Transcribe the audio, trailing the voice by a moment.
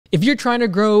If you're trying to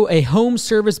grow a home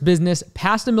service business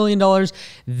past $1 million,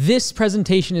 this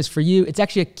presentation is for you. It's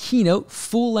actually a keynote,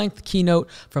 full-length keynote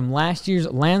from last year's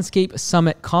Landscape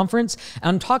Summit Conference. And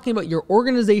I'm talking about your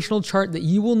organizational chart that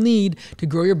you will need to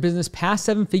grow your business past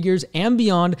 7 figures and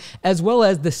beyond, as well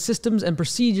as the systems and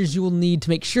procedures you will need to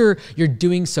make sure you're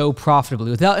doing so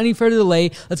profitably. Without any further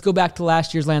delay, let's go back to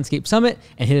last year's Landscape Summit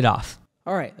and hit it off.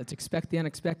 All right, let's expect the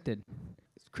unexpected.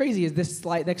 What's crazy is this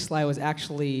next slide was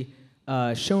actually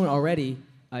shown already.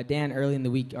 Dan early in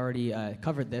the week already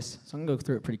covered this, so I'm going to go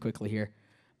through it pretty quickly here.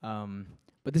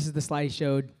 But this is the slide he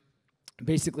showed,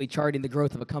 basically charting the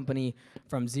growth of a company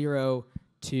from 0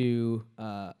 to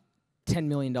 $10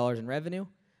 million in revenue.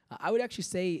 I would actually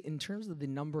say in terms of the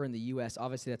number in the U.S.,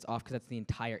 obviously that's off because that's the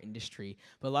entire industry.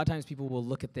 But a lot of times people will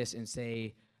look at this and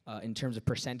say, in terms of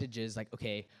percentages, like,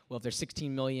 okay, well, if there's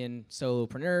 16 million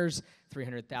solopreneurs,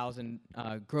 300,000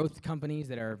 growth companies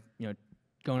that are,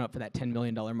 going up for that $10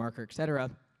 million marker, et cetera,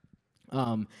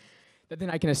 that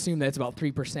then I can assume that it's about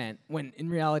 3%, when in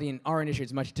reality in our industry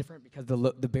it's much different because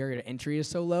the barrier to entry is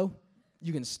so low.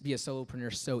 You can be a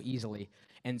solopreneur so easily.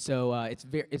 And so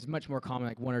it's much more common,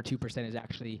 like 1 or 2% is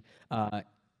actually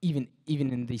even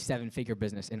in the 7-figure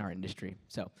business in our industry.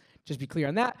 So just be clear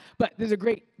on that. But there's a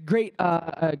great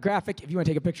graphic. If you want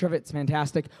to take a picture of it, it's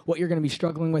fantastic. What you're going to be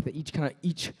struggling with at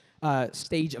each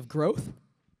stage of growth.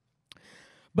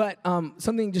 But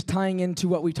something just tying into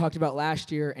what we talked about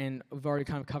last year, and we've already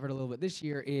kind of covered a little bit this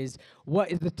year, is what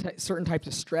is the certain types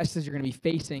of stresses you're going to be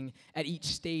facing at each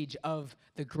stage of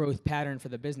the growth pattern for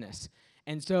the business.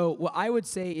 And so what I would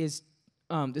say is,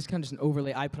 this is kind of just an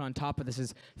overlay I put on top of this,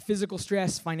 is physical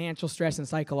stress, financial stress, and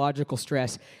psychological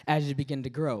stress as you begin to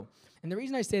grow. And the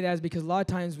reason I say that is because a lot of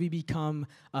times we become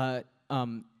we're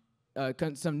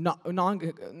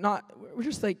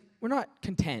not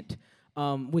content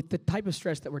with the type of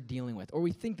stress that we're dealing with. Or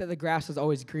we think that the grass is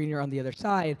always greener on the other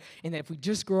side, and that if we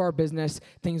just grow our business,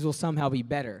 things will somehow be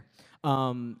better.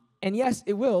 And yes,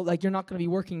 it will. Like, you're not going to be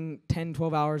working 10,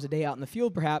 12 hours a day out in the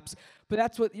field, perhaps, but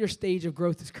that's what your stage of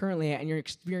growth is currently at, and you're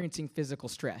experiencing physical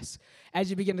stress. As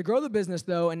you begin to grow the business,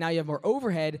 though, and now you have more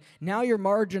overhead, now your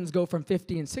margins go from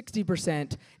 50 and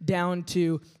 60% down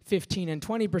to 15 and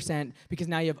 20% because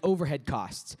now you have overhead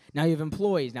costs. Now you have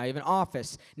employees. Now you have an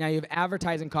office. Now you have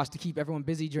advertising costs to keep everyone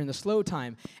busy during the slow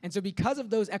time. And so because of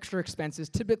those extra expenses,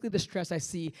 typically the stress I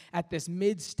see at this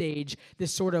mid-stage,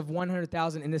 this sort of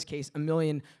 100,000, in this case, $1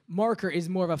 million marker, is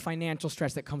more of a financial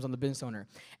stress that comes on the business owner.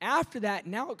 After that,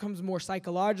 now it comes more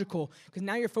psychological, because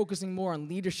now you're focusing more on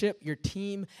leadership, your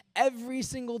team. Every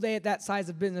single day at that size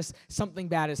of business, something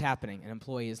bad is happening. An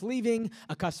employee is leaving,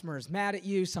 a customer is mad at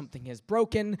you, something is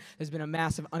broken, there's been a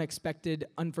massive, unexpected,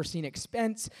 unforeseen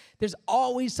expense. There's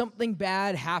always something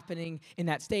bad happening in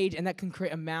that stage, and that can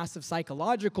create a massive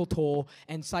psychological toll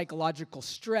and psychological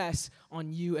stress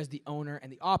on you as the owner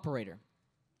and the operator.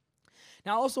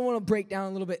 Now, I also want to break down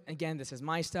a little bit. Again, this is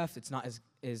my stuff. It's not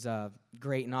as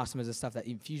great and awesome as the stuff that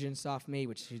Infusionsoft made,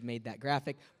 which made that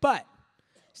graphic. But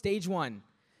stage 1,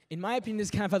 in my opinion, this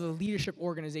is kind of how the leadership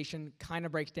organization kind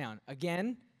of breaks down.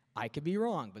 Again, I could be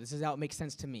wrong, but this is how it makes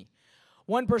sense to me.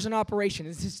 1-person operation.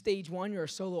 This is stage 1. You're a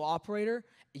solo operator.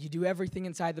 You do everything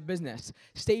inside the business.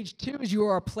 Stage 2 is you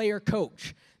are a player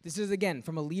coach. This is, again,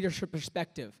 from a leadership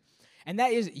perspective. And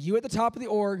that is you at the top of the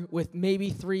org with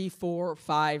maybe 3, 4,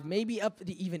 5, maybe up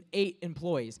to even 8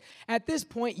 employees. At this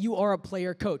point, you are a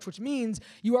player coach, which means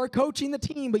you are coaching the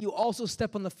team, but you also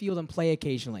step on the field and play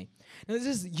occasionally. Now, this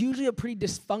is usually a pretty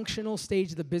dysfunctional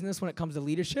stage of the business when it comes to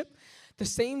leadership. The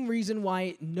same reason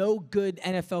why no good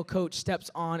NFL coach steps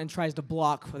on and tries to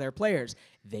block for their players.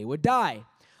 They would die.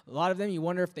 A lot of them, you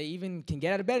wonder if they even can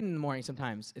get out of bed in the morning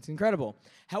sometimes. It's incredible.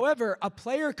 However, a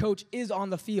player coach is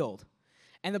on the field.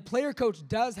 And the player coach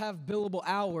does have billable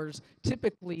hours,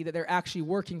 typically, that they're actually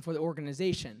working for the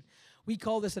organization. We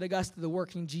call this at Augusta the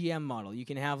working GM model. You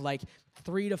can have like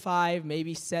 3 to 5,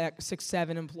 maybe 6,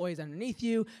 7 employees underneath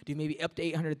you, do maybe up to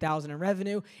 800,000 in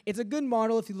revenue. It's a good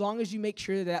model as long as you make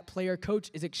sure that that player coach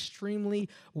is extremely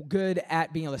good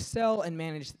at being able to sell and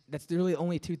manage. That's really the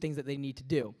only 2 things that they need to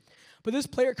do. But this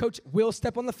player coach will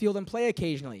step on the field and play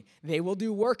occasionally. They will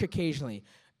do work occasionally.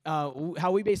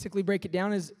 How we basically break it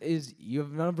down is you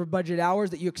have a number of budget hours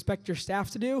that you expect your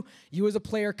staff to do. You as a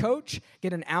player coach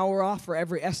get an hour off for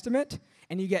every estimate,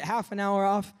 and you get an hour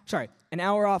off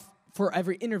for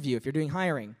every interview if you're doing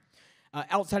hiring.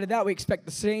 Outside of that, we expect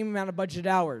the same amount of budget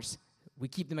hours. We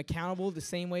keep them accountable the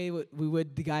same way we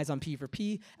would the guys on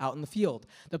P4P out in the field.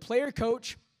 The player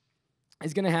coach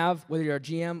is going to have, whether you're a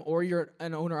GM or you're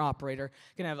an owner-operator,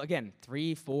 going to have, again,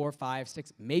 3, 4, 5,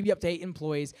 6, maybe up to 8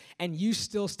 employees, and you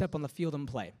still step on the field and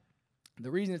play. The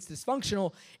reason it's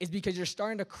dysfunctional is because you're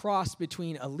starting to cross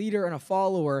between a leader and a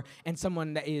follower and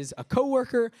someone that is a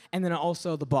coworker and then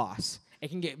also the boss. It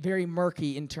can get very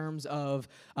murky in terms of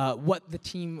what the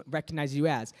team recognizes you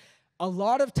as. A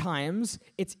lot of times,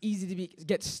 it's easy to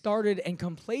get started and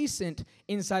complacent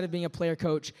inside of being a player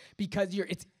coach because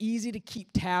it's easy to keep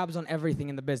tabs on everything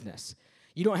in the business.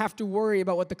 You don't have to worry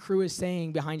about what the crew is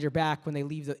saying behind your back when they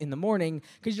leave in the morning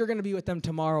because you're going to be with them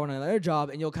tomorrow on another job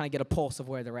and you'll kind of get a pulse of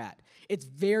where they're at. It's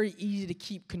very easy to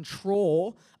keep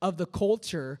control of the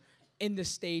culture in this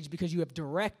stage because you have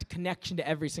direct connection to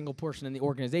every single person in the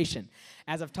organization.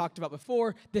 As I've talked about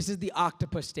before, this is the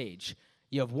octopus stage.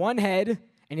 You have one head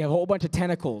and you have a whole bunch of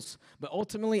tentacles, but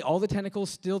ultimately all the tentacles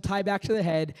still tie back to the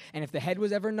head, and if the head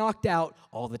was ever knocked out,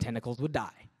 all the tentacles would die.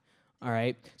 All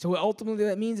right? So what ultimately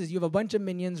that means is you have a bunch of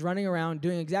minions running around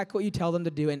doing exactly what you tell them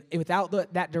to do, and without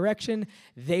that direction,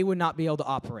 they would not be able to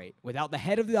operate. Without the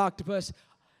head of the octopus,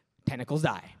 tentacles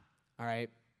die. All right?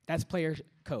 That's player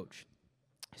coach.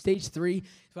 Stage 3 is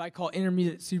what I call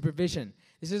intermediate supervision.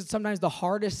 This is sometimes the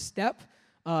hardest step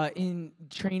in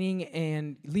training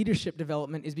and leadership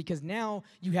development is because now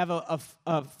you have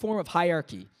a form of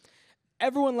hierarchy.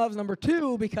 Everyone loves number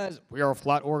 2 because we are a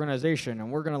flat organization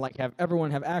and we're going to have everyone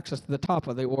have access to the top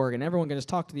of the org and everyone can just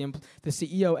talk to the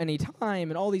CEO anytime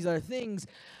and all these other things.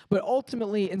 But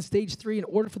ultimately, in stage 3, in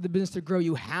order for the business to grow,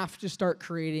 you have to start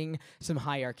creating some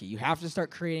hierarchy. You have to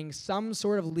start creating some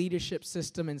sort of leadership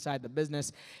system inside the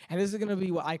business. And this is going to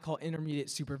be what I call intermediate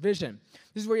supervision.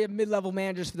 This is where you have mid-level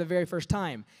managers for the very first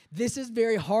time. This is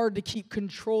very hard to keep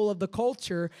control of the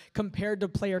culture compared to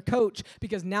player coach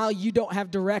because now you don't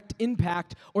have direct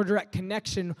impact or direct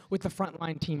connection with the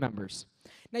frontline team members.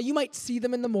 Now, you might see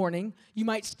them in the morning. You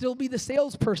might still be the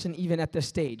salesperson even at this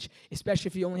stage, especially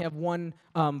if you only have one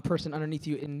person underneath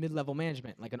you in mid-level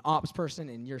management, like an ops person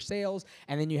in your sales,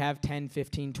 and then you have 10,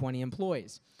 15, 20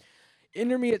 employees.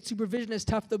 Intermediate supervision is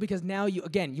tough, though, because now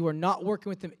you are not working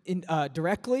with them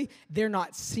directly. They're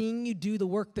not seeing you do the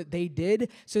work that they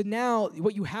did. So now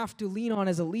what you have to lean on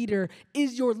as a leader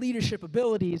is your leadership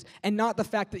abilities and not the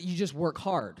fact that you just work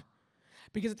hard.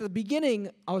 Because at the beginning,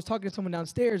 I was talking to someone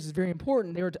downstairs, it's very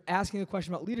important, they were asking the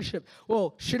question about leadership.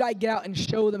 Well, should I get out and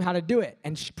show them how to do it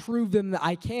and prove them that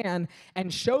I can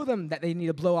and show them that they need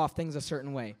to blow off things a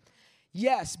certain way?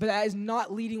 Yes, but that is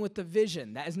not leading with the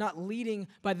vision. That is not leading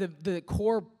by the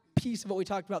core piece of what we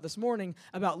talked about this morning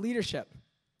about leadership.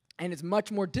 And it's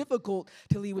much more difficult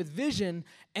to lead with vision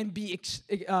and be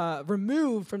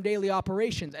removed from daily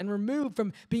operations and removed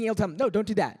from being able to tell them, no, don't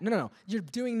do that. No, you're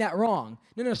doing that wrong.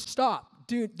 No, stop.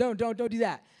 Dude, don't do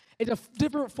that. It's a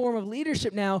different form of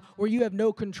leadership now where you have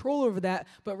no control over that,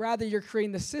 but rather you're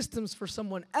creating the systems for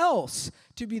someone else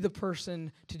to be the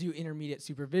person to do intermediate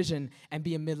supervision and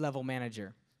be a mid-level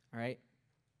manager, all right?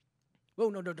 Oh,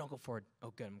 no, don't go forward.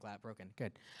 Oh, good, I'm glad, broken,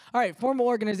 good. All right, formal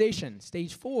organization,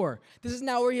 stage 4. This is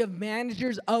now where you have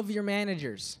managers of your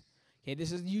managers. Okay,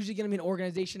 this is usually going to be an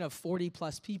organization of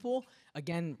 40-plus people.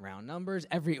 Again, round numbers.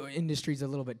 Every industry is a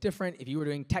little bit different. If you were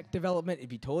doing tech development, it'd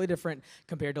be totally different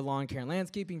compared to lawn care and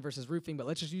landscaping versus roofing. But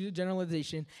let's just use a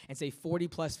generalization and say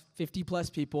 40-plus, 50-plus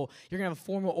people. You're going to have a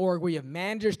formal org where you have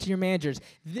managers to your managers.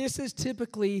 This is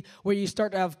typically where you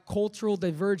start to have cultural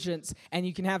divergence, and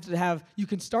you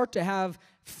can start to have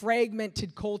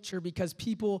fragmented culture because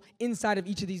people inside of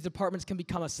each of these departments can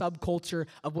become a subculture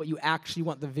of what you actually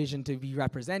want the vision to be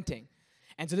representing.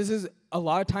 And so this is a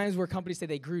lot of times where companies say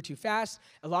they grew too fast.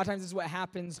 A lot of times this is what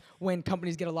happens when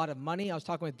companies get a lot of money. I was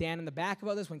talking with Dan in the back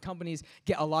about this. When companies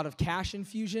get a lot of cash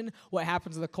infusion, what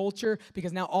happens to the culture?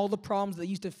 Because now all the problems they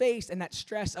used to face and that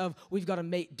stress of we've got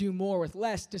to do more with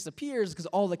less disappears because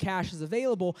all the cash is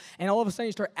available. And all of a sudden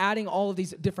you start adding all of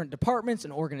these different departments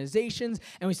and organizations,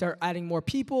 and we start adding more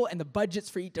people, and the budgets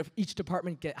for each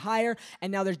department get higher.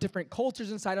 And now there's different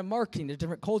cultures inside of marketing. There's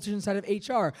different cultures inside of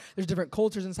HR. There's different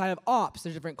cultures inside of ops.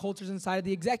 There's different cultures inside of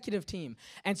the executive team.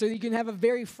 And so you can have a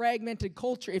very fragmented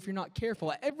culture if you're not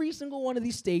careful. At every single one of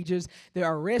these stages, there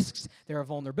are risks, there are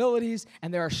vulnerabilities,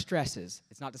 and there are stresses.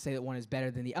 It's not to say that one is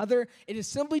better than the other. It is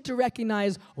simply to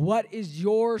recognize what is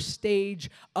your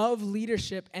stage of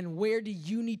leadership and where do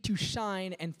you need to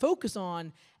shine and focus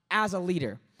on as a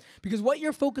leader. Because what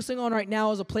you're focusing on right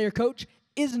now as a player coach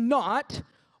is not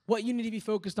what you need to be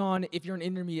focused on if you're an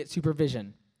intermediate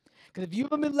supervision. Because if you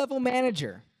have a mid-level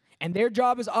manager and their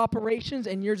job is operations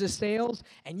and yours is sales,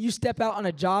 and you step out on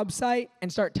a job site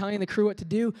and start telling the crew what to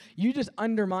do, you just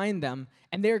undermine them,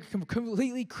 and they're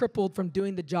completely crippled from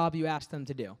doing the job you asked them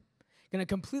to do. Going to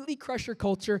completely crush your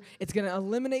culture. It's going to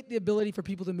eliminate the ability for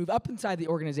people to move up inside the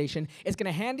organization. It's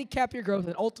going to handicap your growth,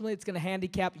 and ultimately it's going to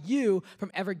handicap you from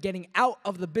ever getting out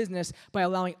of the business by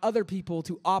allowing other people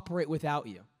to operate without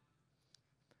you.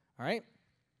 All right?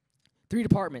 3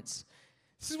 departments.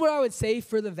 This is what I would say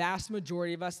for the vast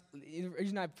majority of us. The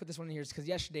reason I put this one in here is because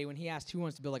yesterday when he asked who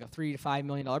wants to build like a $3 to $5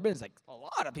 million business, like a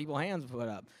lot of people hands put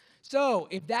up. So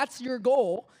if that's your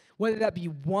goal, whether that be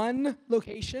one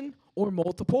location or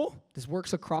multiple, this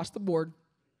works across the board.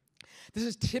 This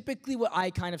is typically what I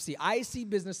kind of see. I see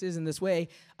businesses in this way.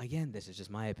 Again, this is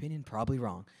just my opinion, probably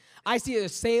wrong. I see it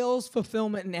as sales,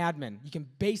 fulfillment, and admin. You can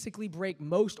basically break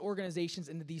most organizations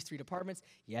into these 3 departments.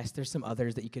 Yes, there's some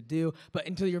others that you could do, but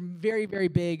until you're very, very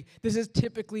big, this is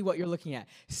typically what you're looking at.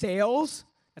 Sales,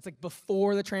 that's like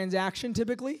before the transaction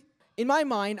typically. In my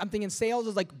mind, I'm thinking sales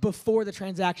is like before the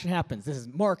transaction happens. This is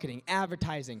marketing,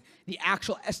 advertising, the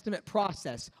actual estimate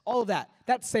process, all of that.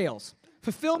 That's sales.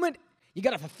 Fulfillment, you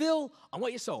got to fulfill on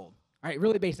what you sold. All right,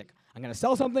 really basic. I'm going to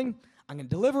sell something, I'm going to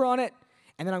deliver on it,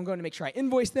 and then I'm going to make sure I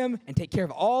invoice them and take care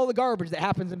of all the garbage that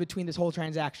happens in between this whole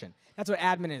transaction. That's what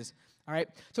admin is. All right.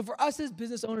 So for us as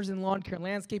business owners in lawn care and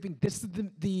landscaping, this is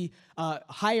the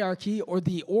hierarchy or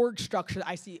the org structure that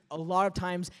I see a lot of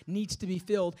times needs to be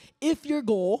filled if your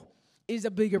goal is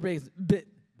a bigger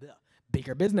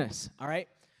business. All right.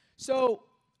 So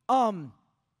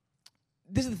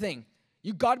this is the thing.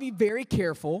 You got to be very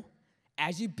careful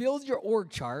as you build your org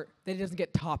chart that it doesn't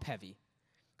get top heavy,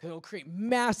 because it will create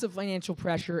massive financial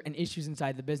pressure and issues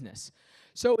inside the business.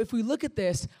 So if we look at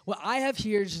this, what I have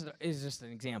here is just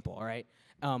an example, all right?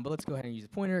 But let's go ahead and use the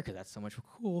pointer because that's so much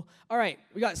cool. All right,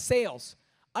 we got sales.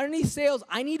 Underneath sales,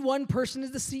 I need one person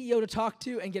as the CEO to talk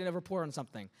to and get a report on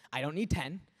something. I don't need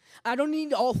 10. I don't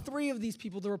need all 3 of these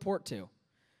people to report to.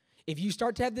 If you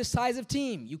start to have this size of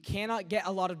team, you cannot get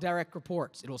a lot of direct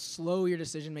reports. It will slow your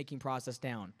decision-making process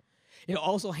down. It'll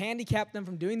also handicap them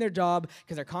from doing their job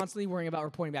because they're constantly worrying about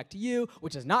reporting back to you,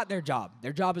 which is not their job.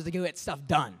 Their job is to go get stuff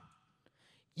done.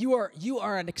 You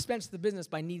are an expense to the business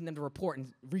by needing them to report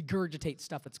and regurgitate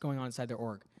stuff that's going on inside their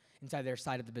org, inside their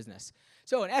side of the business.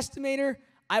 So an estimator,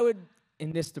 I would,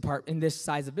 in this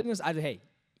size of business, I'd say, hey,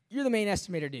 you're the main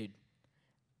estimator, dude.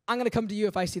 I'm going to come to you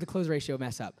if I see the close ratio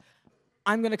mess up.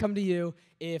 I'm going to come to you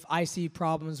if I see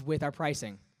problems with our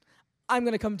pricing. I'm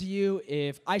going to come to you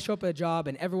if I show up at a job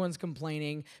and everyone's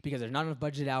complaining because there's not enough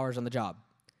budget hours on the job.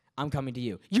 I'm coming to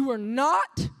you. You are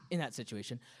not, in that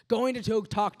situation, going to go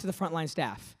talk to the frontline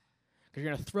staff because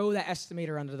you're going to throw that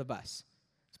estimator under the bus.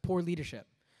 It's poor leadership.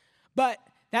 But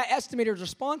that estimator is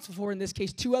responsible for, in this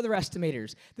case, 2 other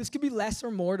estimators. This could be less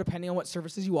or more depending on what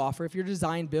services you offer. If you're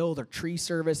design, build, or tree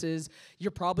services,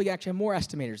 you're probably actually have more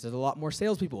estimators. There's a lot more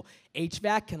salespeople.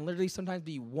 HVAC can literally sometimes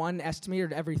be 1 estimator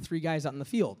to every 3 guys out in the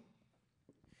field.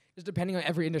 Just depending on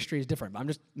every industry is different, but I'm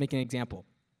just making an example.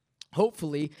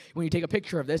 Hopefully, when you take a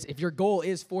picture of this, if your goal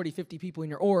is 40, 50 people in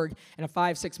your org and a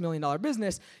 $5-6 million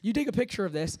business, you take a picture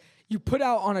of this, you put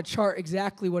out on a chart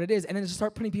exactly what it is, and then just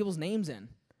start putting people's names in.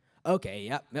 Okay,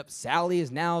 yep, Sally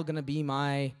is now going to be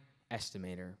my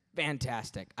estimator.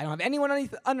 Fantastic. I don't have anyone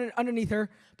underneath her,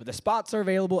 but the spots are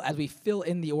available as we fill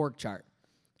in the org chart.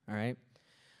 All right?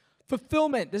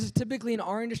 Fulfillment. This is typically in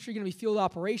our industry going to be field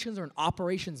operations or an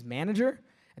operations manager.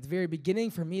 At the very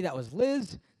beginning, for me, that was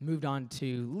Liz, moved on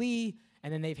to Lee,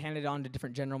 and then they've handed it on to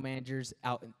different general managers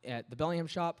out at the Bellingham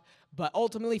shop. But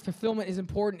ultimately, fulfillment is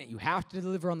important. You have to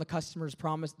deliver on the customer's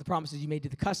promise, the promises you made to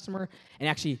the customer, and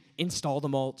actually install the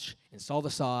mulch, install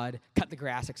the sod, cut the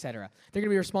grass, etc. They're going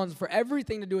to be responsible for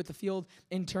everything to do with the field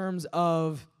in terms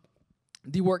of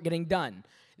the work getting done.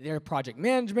 They're project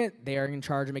management. They are in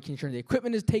charge of making sure the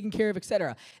equipment is taken care of,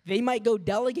 etc. They might go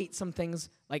delegate some things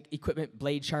like equipment,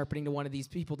 blade sharpening to one of these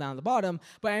people down at the bottom,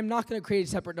 but I'm not going to create a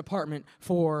separate department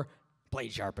for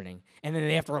blade sharpening. And then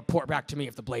they have to report back to me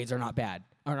if the blades are not bad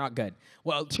or not good.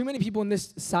 Well, too many people in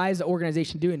this size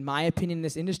organization do, in my opinion, in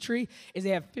this industry, is they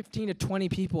have 15 to 20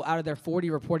 people out of their 40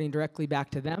 reporting directly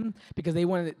back to them because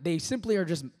they simply are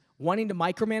just wanting to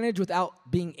micromanage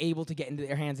without being able to get into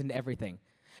their hands into everything.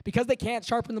 Because they can't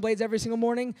sharpen the blades every single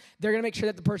morning, they're going to make sure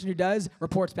that the person who does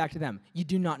reports back to them. You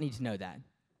do not need to know that.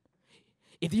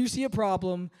 If you see a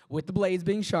problem with the blades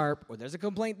being sharp or there's a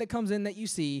complaint that comes in that you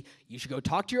see, you should go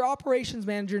talk to your operations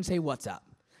manager and say, what's up?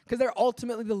 Because they're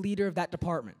ultimately the leader of that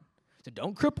department. So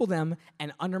don't cripple them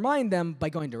and undermine them by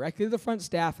going directly to the front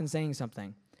staff and saying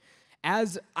something.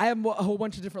 As I have a whole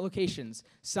bunch of different locations,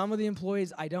 some of the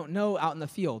employees I don't know out in the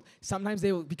field, sometimes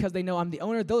they, because they know I'm the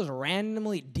owner, they'll just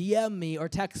randomly DM me or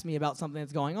text me about something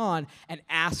that's going on and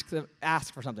ask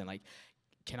for something like,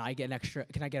 can I get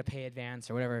a pay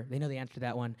advance or whatever? They know the answer to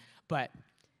that one, but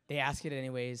they ask it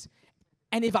anyways.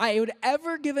 And if I would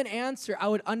ever give an answer, I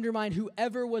would undermine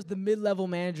whoever was the mid-level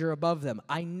manager above them.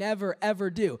 I never, ever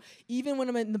do. Even when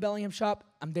I'm in the Bellingham shop,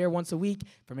 I'm there once a week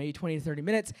for maybe 20 to 30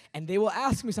 minutes, and they will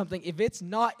ask me something. If it's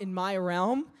not in my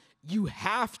realm, you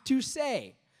have to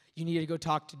say, you need to go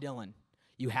talk to Dylan.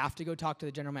 You have to go talk to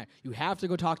the general manager. You have to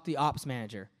go talk to the ops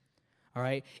manager. All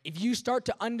right? If you start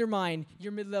to undermine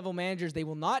your mid-level managers, they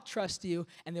will not trust you,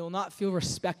 and they will not feel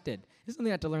respected. This is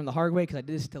something I had to learn the hard way because I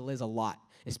did this to Liz a lot,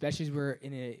 especially as we're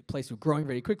in a place of growing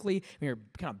very quickly. We were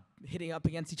kind of hitting up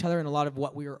against each other in a lot of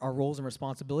what our roles and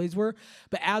responsibilities were.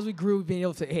 But as we grew, being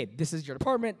able to say, hey, this is your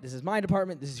department, this is my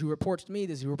department, this is who reports to me,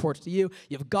 this is who reports to you.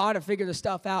 You've got to figure this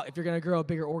stuff out if you're going to grow a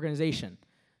bigger organization,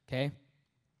 okay?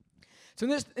 So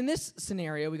in this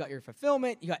scenario, we got your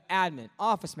fulfillment, you got admin,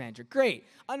 office manager, great.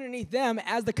 Underneath them,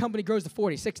 as the company grows to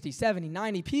 40, 60, 70,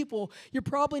 90 people, you're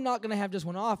probably not going to have just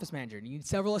one office manager. You need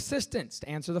several assistants to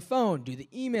answer the phone, do the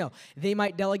email. They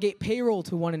might delegate payroll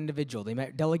to one individual. They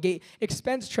might delegate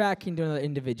expense tracking to another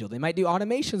individual. They might do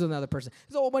automations with another person.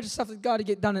 There's a whole bunch of stuff that's got to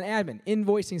get done in admin,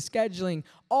 invoicing, scheduling,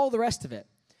 all the rest of it.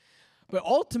 But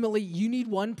ultimately, you need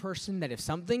one person that if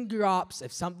something drops,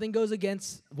 if something goes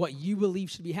against what you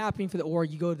believe should be happening for the org,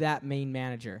 you go to that main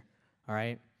manager, all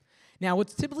right? Now,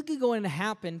 what's typically going to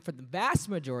happen for the vast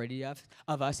majority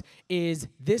of us is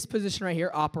this position right here,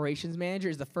 operations manager,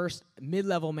 is the first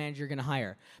mid-level manager you're going to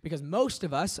hire. Because most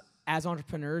of us, as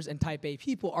entrepreneurs and type A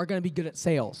people, are going to be good at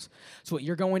sales. So what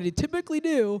you're going to typically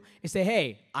do is say,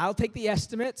 hey, I'll take the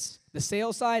estimates, the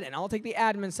sales side, and I'll take the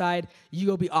admin side. You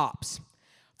go be ops.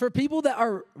 For people that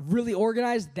are really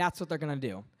organized, that's what they're going to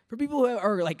do. For people who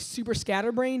are like super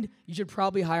scatterbrained, you should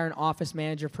probably hire an office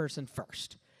manager person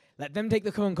first. Let them take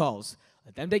the phone calls.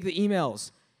 Let them take the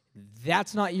emails.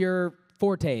 That's not your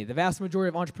forte. The vast majority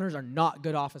of entrepreneurs are not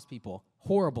good office people.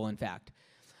 Horrible, in fact.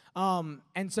 And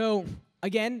so,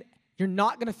 again, you're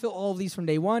not going to fill all of these from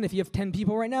day one. If you have 10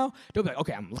 people right now, don't be like,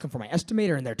 okay, I'm looking for my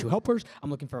estimator and there are 2 helpers. I'm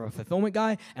looking for a fulfillment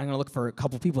guy, and I'm going to look for a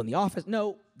couple people in the office.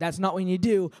 No, that's not what you need to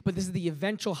do, but this is the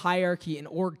eventual hierarchy and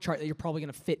org chart that you're probably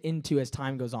going to fit into as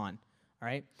time goes on, all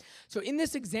right? So in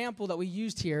this example that we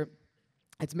used here,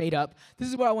 it's made up. This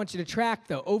is what I want you to track,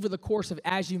 though, over the course of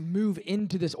as you move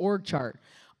into this org chart.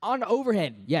 On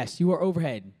overhead, yes, you are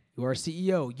overhead. You are a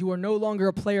CEO. You are no longer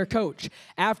a player coach.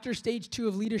 After stage 2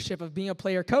 of leadership of being a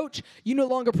player coach, you no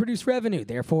longer produce revenue.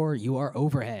 Therefore, you are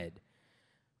overhead.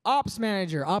 Ops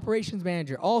manager, operations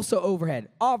manager, also overhead.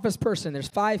 Office person, there's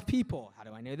 5 people. How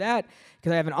do I know that?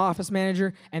 Because I have an office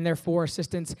manager and there are 4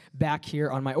 assistants back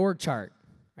here on my org chart.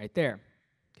 Right there.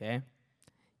 Okay?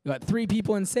 You got 3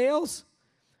 people in sales.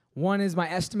 1 is my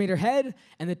estimator head,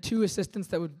 and the 2 assistants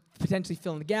that would potentially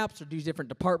fill in the gaps or do different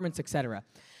departments, etc.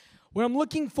 What I'm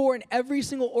looking for in every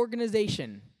single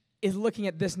organization is looking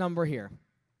at this number here.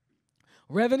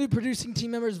 Revenue-producing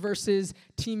team members versus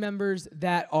team members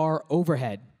that are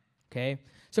overhead, okay?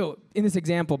 So in this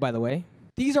example, by the way,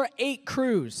 these are 8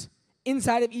 crews.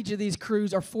 Inside of each of these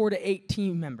crews are 4 to 8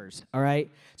 team members, all right?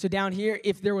 So down here,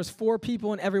 if there was 4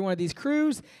 people in every one of these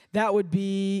crews, that would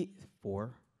be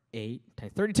 4, 8, 10,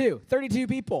 32. 32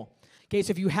 people. Okay,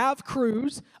 so if you have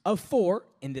crews of 4,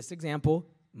 in this example,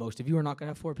 most of you are not going to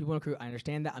have 4 people in a crew. I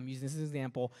understand that. I'm using this as an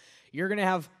example. You're going to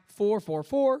have 4, 4,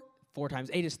 4. 4 times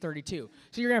 8 is 32.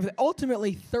 So you're going to have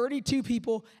ultimately 32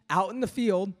 people out in the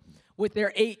field with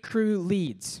their 8 crew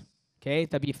leads. Okay,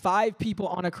 that'd be 5 people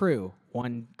on a crew.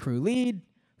 1 crew lead,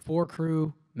 4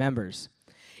 crew members.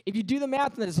 If you do the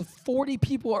math on that, it's 40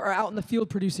 people are out in the field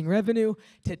producing revenue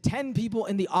to 10 people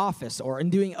in the office or in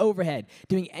doing overhead,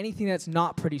 doing anything that's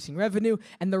not producing revenue,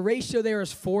 and the ratio there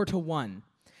is 4 to 1.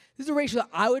 This is a ratio that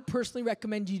I would personally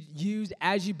recommend you use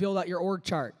as you build out your org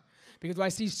chart. Because what I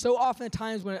see so often at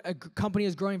times when a company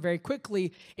is growing very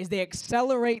quickly is they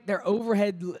accelerate their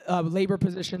overhead labor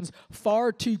positions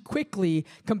far too quickly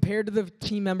compared to the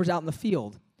team members out in the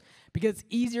field. Because it's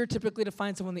easier typically to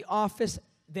find someone in the office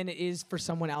than it is for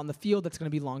someone out in the field that's going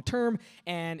to be long-term,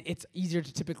 and it's easier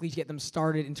to typically get them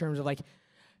started in terms of like,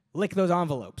 lick those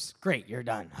envelopes. Great, you're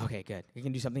done. Okay, good. You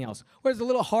can do something else. Whereas it's a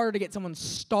little harder to get someone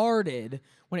started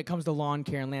when it comes to lawn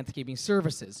care and landscaping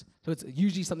services. So it's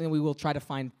usually something that we will try to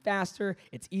find faster.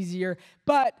 It's easier.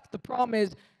 But the problem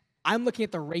is I'm looking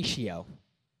at the ratio,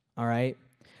 all right?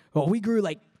 Well, we grew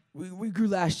we grew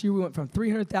last year. We went from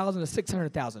 300,000 to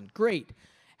 600,000. Great.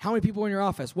 How many people were in your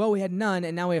office? Well, we had none,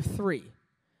 and now we have 3.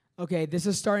 Okay, this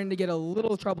is starting to get a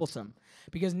little troublesome.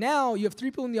 Because now you have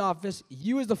 3 people in the office,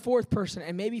 you as the 4th person,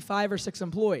 and maybe 5 or 6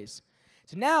 employees.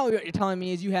 So now what you're telling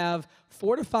me is you have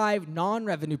 4 to 5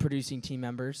 non-revenue producing team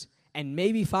members and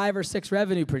maybe 5 or 6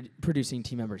 revenue producing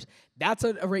team members. That's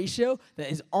a ratio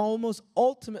that is almost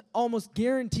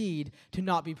guaranteed to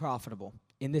not be profitable.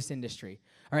 in this industry.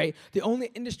 All right. The only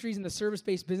industries in the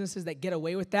service-based businesses that get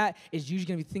away with that is usually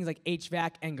going to be things like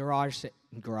HVAC and garage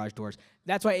doors.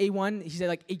 That's why A1, he said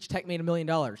like each tech made $1 million.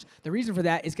 The reason for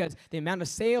that is because the amount of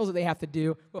sales that they have to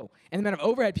do, and the amount of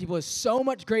overhead people is so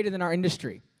much greater than our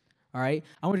industry. All right.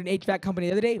 I went to an HVAC company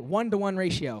the other day, 1-to-1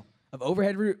 ratio of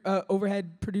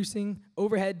overhead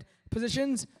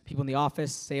positions, people in the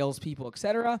office, sales people,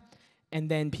 etc., and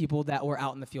then people that were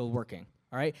out in the field working.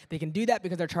 All right. They can do that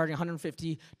because they're charging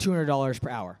 $150, $200 per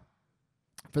hour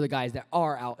for the guys that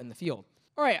are out in the field.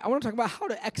 All right. I want to talk about how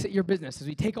to exit your business. As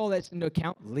we take all this into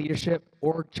account, leadership,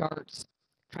 org charts,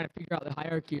 trying to figure out the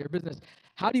hierarchy of your business.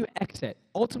 How do you exit?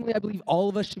 Ultimately, I believe all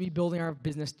of us should be building our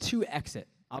business to exit.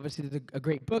 Obviously, there's a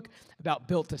great book about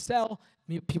Built to Sell.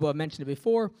 People have mentioned it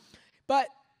before. But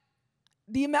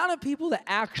the amount of people that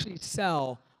actually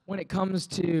sell when it comes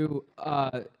to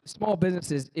small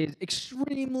businesses is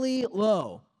extremely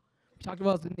low. We talked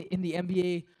about this in the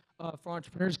MBA for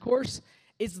Entrepreneurs course.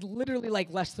 It's literally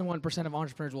like less than 1% of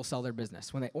entrepreneurs will sell their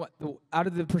business. Out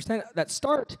of the percent that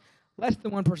start, less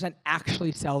than 1%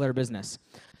 actually sell their business.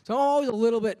 So I'm always a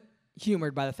little bit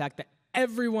humored by the fact that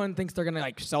everyone thinks they're going to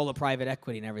like sell the private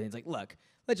equity and everything. It's like, look,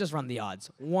 let's just run the odds.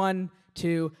 1,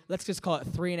 2, let's just call it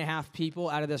 3.5 people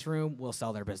out of this room will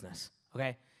sell their business,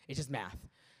 okay? It's just math.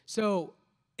 So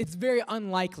it's very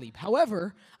unlikely.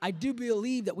 However, I do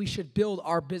believe that we should build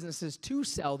our businesses to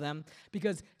sell them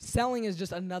because selling is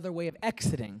just another way of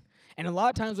exiting. And a lot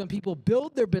of times when people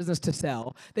build their business to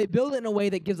sell, they build it in a way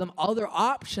that gives them other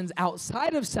options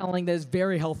outside of selling that is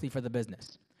very healthy for the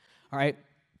business, all right?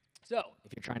 So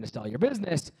if you're trying to sell your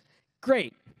business,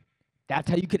 great. That's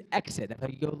how you could exit. That's how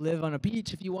you go live on a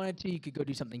beach if you wanted to. You could go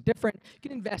do something different. You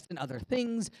can invest in other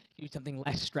things. You can do something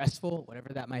less stressful,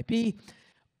 whatever that might be.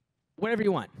 Whatever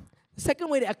you want. The second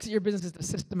way to exit your business is to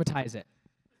systematize it.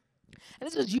 And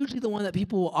this is usually the one that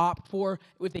people will opt for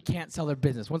if they can't sell their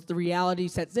business. Once the reality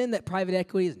sets in that private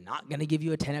equity is not going to give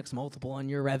you a 10x multiple on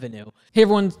your revenue. Hey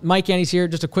everyone, Mike Andes here.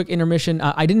 Just a quick intermission.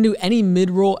 I didn't do any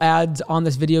mid-roll ads on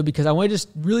this video because I want to just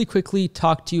really quickly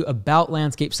talk to you about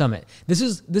Landscape Summit.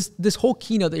 This whole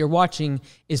keynote that you're watching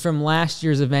is from last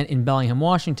year's event in Bellingham,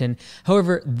 Washington.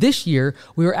 However, this year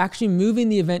we are actually moving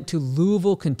the event to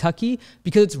Louisville, Kentucky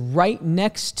because it's right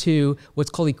next to what's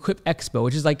called Equip Expo,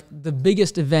 which is like the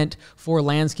biggest event for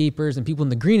landscapers and people in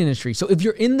the green industry. So if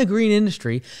you're in the green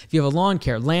industry, if you have a lawn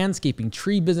care, landscaping,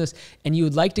 tree business, and you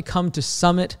would like to come to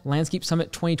Summit, Landscape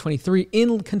Summit 2023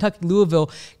 in Kentucky,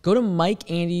 Louisville, go to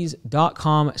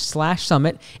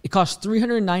mikeandes.com/summit. It costs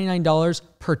 $399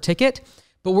 per ticket,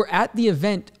 but we're at the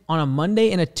event on a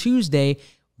Monday and a Tuesday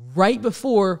right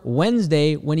before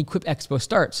Wednesday when Equip Expo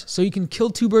starts. So you can kill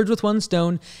two birds with one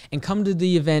stone and come to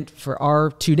the event for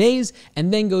our 2 days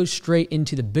and then go straight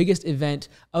into the biggest event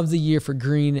of the year for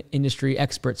green industry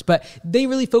experts. But they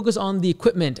really focus on the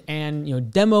equipment and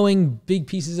demoing big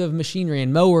pieces of machinery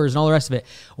and mowers and all the rest of it.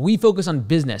 We focus on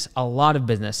business, a lot of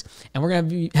business. And we're going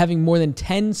to be having more than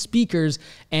 10 speakers,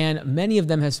 and many of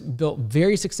them have built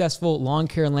very successful lawn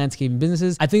care and landscaping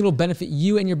businesses. I think it'll benefit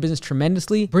you and your business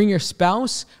tremendously. Bring your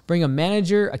spouse, bring a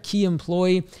manager, a key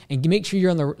employee, and make sure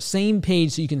you're on the same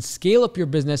page so you can scale up your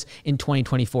business in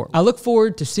 2024. I look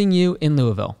forward to seeing you in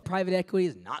Louisville. Private equity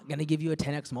is not going to give you a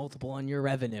 10x multiple on your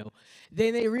revenue.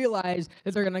 Then they realize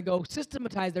that they're going to go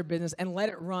systematize their business and let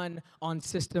it run on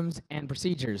systems and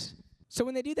procedures. So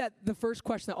when they do that, the first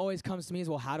question that always comes to me is,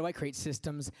 well, how do I create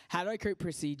systems? How do I create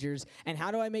procedures? And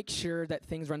how do I make sure that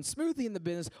things run smoothly in the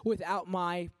business without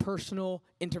my personal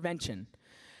intervention? I'm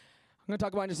going to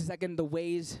talk about in just a second the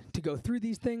ways to go through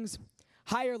these things.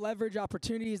 Higher leverage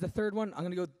opportunity is the third one. I'm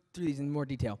going to go through these in more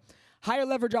detail. Higher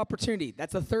leverage opportunity.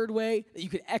 That's the third way that you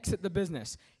could exit the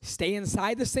business. Stay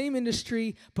inside the same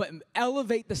industry, but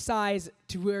elevate the size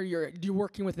to where you're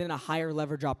working within a higher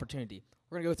leverage opportunity.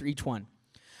 We're going to go through each one.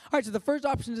 All right, so the first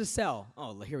option is to sell.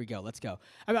 Oh, here we go. Let's go.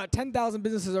 About 10,000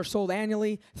 businesses are sold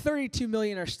annually. 32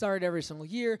 million are started every single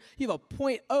year. You have a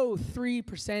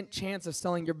 0.03% chance of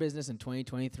selling your business in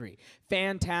 2023.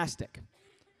 Fantastic.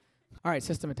 All right,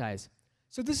 systematize.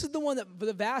 So this is the one that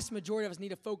the vast majority of us need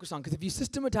to focus on, because if you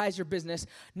systematize your business,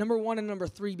 number 1 and number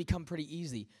 3 become pretty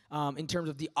easy in terms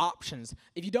of the options.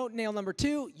 If you don't nail number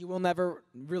 2, you will never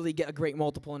really get a great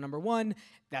multiple in number 1.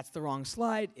 That's the wrong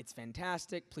slide. It's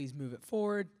fantastic. Please move it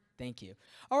forward. Thank you.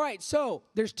 All right, so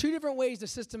there's 2 different ways to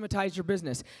systematize your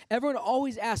business. Everyone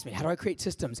always asks me, how do I create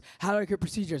systems? How do I create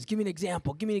procedures? Give me an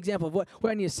example. Give me an example of what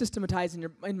I need to systematize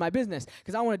in my business,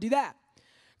 because I want to do that.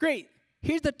 Great.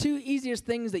 Here's the 2 easiest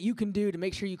things that you can do to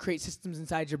make sure you create systems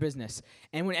inside your business.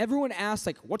 And when everyone asks,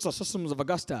 like, what's the systems of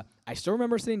Augusta? I still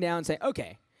remember sitting down and saying,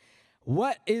 okay,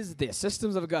 what is the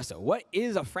systems of Augusta? What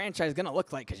is a franchise going to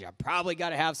look like? Because you probably got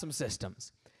to have some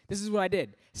systems. This is what I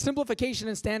did. Simplification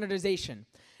and standardization.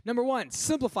 Number one,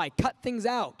 simplify, cut things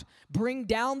out. Bring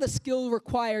down the skill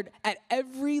required at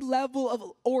every level of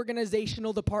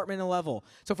organizational departmental level.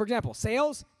 So for example,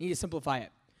 sales, need to simplify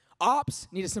it. Ops,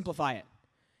 need to simplify it.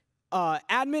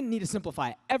 Admin, need to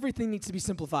simplify it. Everything needs to be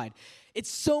simplified. It's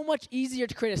so much easier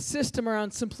to create a system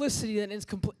around simplicity than it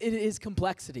is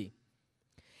complexity.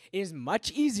 It is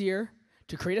much easier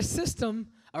to create a system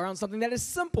around something that is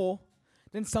simple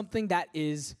than something that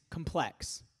is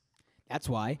complex. That's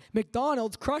why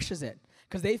McDonald's crushes it,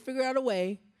 because they figured out a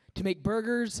way to make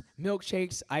burgers,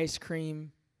 milkshakes, ice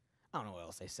cream. I don't know what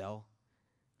else they sell.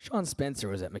 Sean Spencer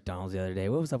was at McDonald's the other day.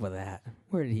 What was up with that?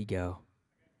 Where did he go?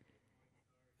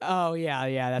 Oh,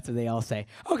 yeah, that's what they all say.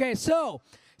 Okay, so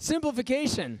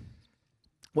simplification.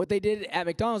 What they did at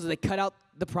McDonald's is they cut out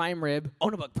the prime rib. Oh,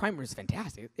 no, but prime rib is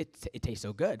fantastic. It tastes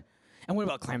so good. And what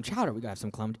about clam chowder? We got to have some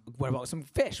clam. What about some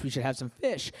fish? We should have some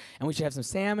fish. And we should have some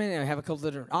salmon and have a couple of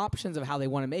different options of how they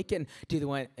want to make it. And do they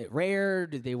want it rare?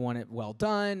 Do they want it well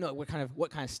done? What kind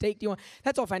of steak do you want?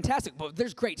 That's all fantastic. But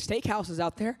there's great steakhouses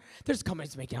out there. There's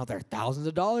companies making out there thousands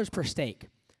of dollars per steak.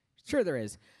 Sure there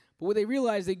is. But what they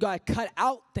realized, they got to cut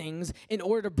out things in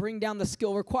order to bring down the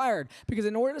skill required. Because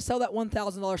in order to sell that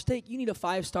 $1,000 steak, you need a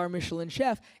 5-star Michelin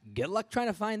chef. Good luck trying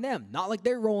to find them. Not like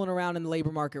they're rolling around in the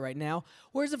labor market right now.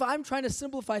 Whereas if I'm trying to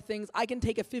simplify things, I can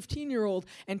take a 15-year-old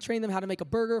and train them how to make a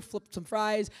burger, flip some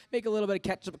fries, make a little bit of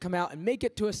ketchup come out, and make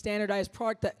it to a standardized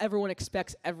product that everyone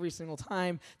expects every single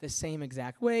time the same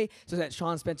exact way, so that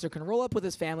Sean Spencer can roll up with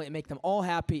his family and make them all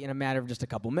happy in a matter of just a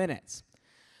couple minutes.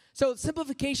 So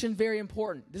simplification, very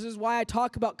important. This is why I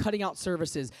talk about cutting out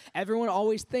services. Everyone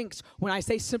always thinks when I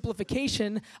say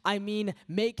simplification, I mean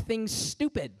make things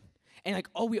stupid. And like,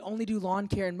 oh, we only do lawn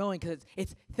care and mowing because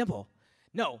it's simple.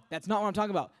 No, that's not what I'm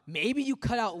talking about. Maybe you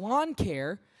cut out lawn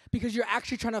care because you're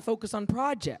actually trying to focus on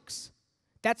projects.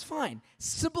 That's fine.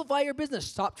 Simplify your business.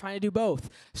 Stop trying to do both.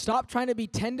 Stop trying to be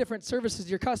 10 different services to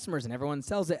your customers, and everyone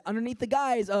sells it underneath the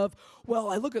guise of,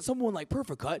 well, I look at someone like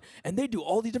Perfect Cut, and they do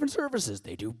all these different services.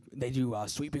 They do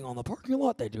sweeping on the parking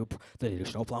lot. They do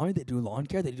snow plowing. They do lawn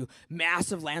care. They do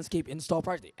massive landscape install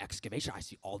projects. The excavation. I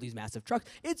see all these massive trucks.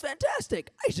 It's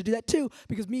fantastic. I should do that too,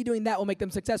 because me doing that will make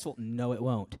them successful. No, it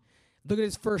won't. Look at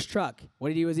his first truck.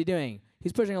 What was he doing?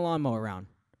 He's pushing a lawnmower around.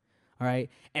 All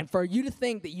right? And for you to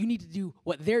think that you need to do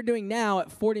what they're doing now at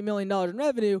 $40 million in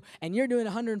revenue and you're doing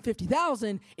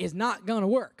 $150,000 is not going to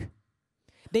work.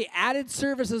 They added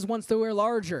services once they were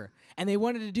larger, and they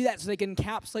wanted to do that so they can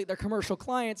encapsulate their commercial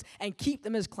clients and keep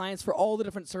them as clients for all the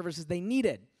different services they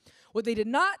needed. What they did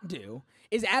not do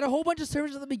is add a whole bunch of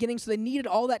services at the beginning, so they needed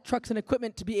all that trucks and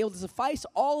equipment to be able to suffice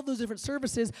all of those different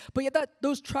services, but yet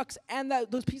those trucks and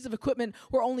those pieces of equipment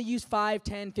were only used 5,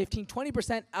 10, 15,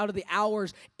 20% out of the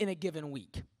hours in a given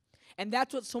week. And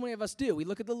that's what so many of us do. We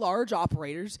look at the large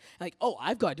operators, like, oh,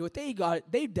 I've got to do what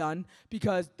they've done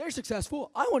because they're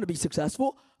successful. I want to be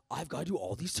successful. I've got to do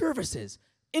all these services.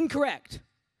 Incorrect.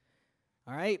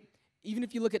 All right? Even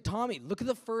if you look at Tommy, look at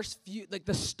the first few, like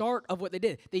the start of what they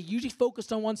did. They usually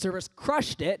focused on one service,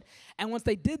 crushed it, and once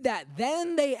they did that,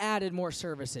 then they added more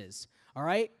services, all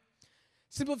right?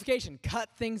 Simplification, cut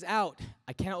things out.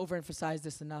 I can't overemphasize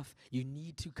this enough. You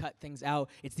need to cut things out.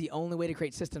 It's the only way to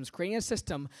create systems. Creating a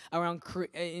system around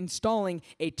installing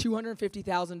a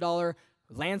 $250,000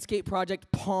 landscape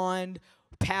project, pond,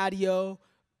 patio,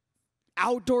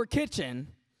 outdoor kitchen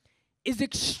is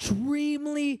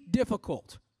extremely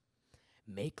difficult.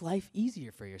 Make life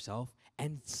easier for yourself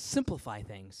and simplify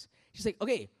things. Just like,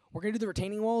 okay, we're going to do the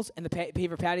retaining walls and the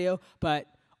paver patio, but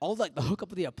all like the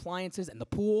hookup of the appliances and the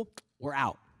pool, we're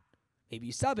out. Maybe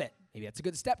you sub it. Maybe that's a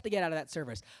good step to get out of that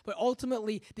service. But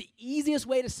ultimately, the easiest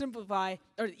way to simplify,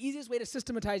 or the easiest way to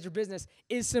systematize your business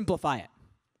is simplify it.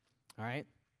 All right?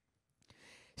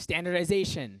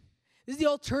 Standardization. This is the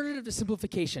alternative to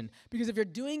simplification, because if you're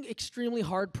doing extremely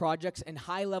hard projects and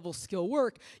high-level skill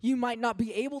work, you might not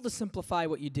be able to simplify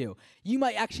what you do. You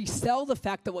might actually sell the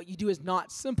fact that what you do is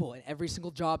not simple and every single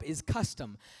job is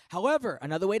custom. However,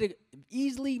 another way to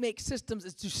easily make systems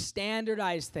is to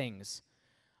standardize things.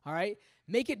 All right?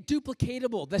 Make it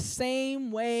duplicatable the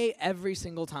same way every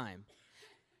single time.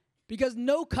 Because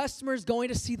no customer is going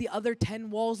to see the other 10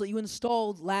 walls that you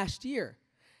installed last year.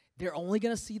 They're only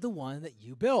going to see the one that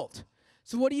you built.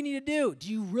 So what do you need to do?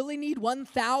 Do you really need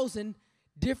 1,000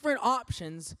 different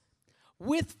options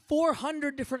with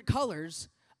 400 different colors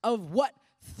of what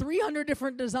 300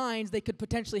 different designs they could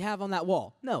potentially have on that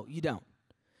wall? No, you don't.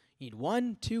 You need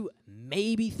 1, 2,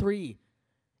 maybe 3.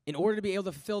 In order to be able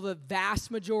to fulfill the vast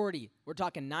majority, we're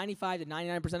talking 95 to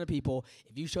 99% of people,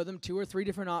 if you show them 2 or 3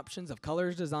 different options of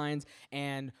colors, designs,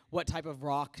 and what type of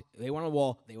rock they want on a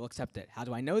wall, they will accept it. How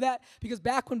do I know that? Because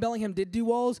back when Bellingham did do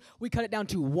walls, we cut it down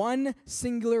to one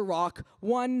singular rock,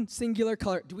 one singular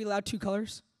color. Do we allow 2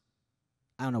 colors?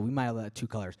 I don't know, we might allow 2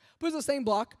 colors. But it's the same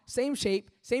block, same shape,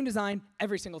 same design,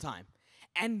 every single time.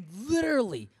 And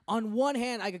literally, on one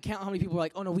hand, I could count how many people were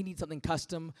like, oh no, we need something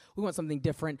custom. We want something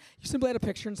different. You simply had a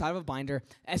picture inside of a binder,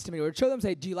 estimate it, or show them,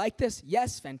 say, do you like this?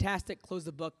 Yes, fantastic, close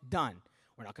the book, done.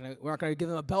 We're not gonna give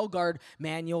them a Bell Guard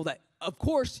manual that, of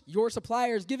course, your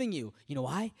supplier is giving you. You know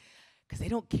why? Because they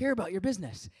don't care about your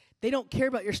business. They don't care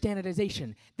about your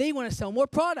standardization. They want to sell more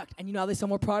product. And you know how they sell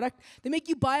more product? They make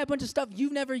you buy a bunch of stuff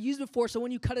you've never used before, so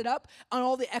when you cut it up on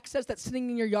all the excess that's sitting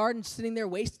in your yard and sitting there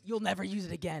waste, you'll never use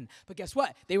it again. But guess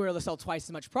what? They were able to sell twice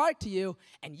as much product to you,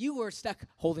 and you were stuck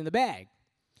holding the bag.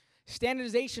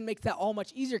 Standardization makes that all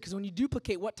much easier because when you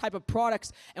duplicate what type of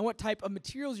products and what type of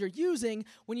materials you're using,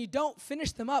 when you don't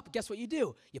finish them up, guess what you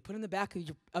do? You put them in the back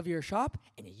of your shop,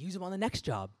 and you use them on the next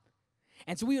job.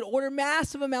 And so we would order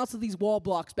massive amounts of these wall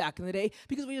blocks back in the day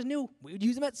because we just knew we would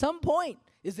use them at some point.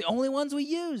 It's the only ones we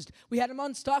used. We had them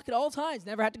on stock at all times.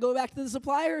 Never had to go back to the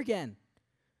supplier again.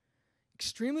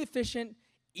 Extremely efficient,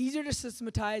 easier to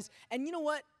systematize. And you know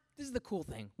what? This is the cool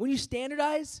thing. When you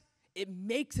standardize, it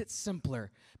makes it simpler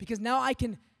because now I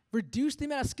can reduce the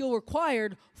amount of skill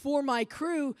required for my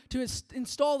crew to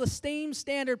install the same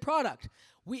standard product.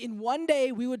 In one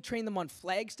day, we would train them on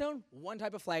flagstone, one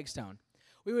type of flagstone.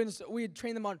 We would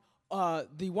train them on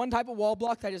the one type of wall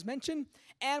block that I just mentioned,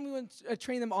 and we would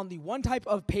train them on the one type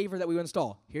of paver that we would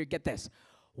install. Here, get this.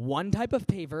 One type of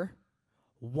paver,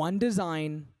 one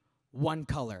design, one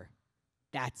color.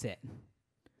 That's it.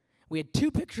 We had 2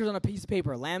 pictures on a piece of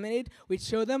paper, laminated. We'd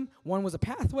show them. One was a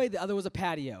pathway, the other was a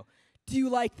patio. Do you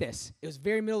like this? It was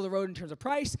very middle of the road in terms of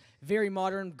price, very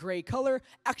modern gray color,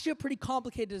 actually a pretty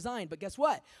complicated design. But guess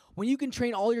what? When you can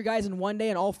train all your guys in one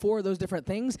day on all 4 of those different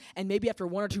things, and maybe after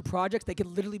 1 or 2 projects, they could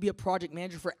literally be a project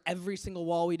manager for every single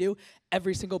wall we do,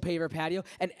 every single paver patio,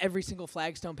 and every single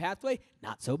flagstone pathway,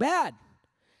 not so bad.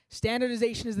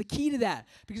 Standardization is the key to that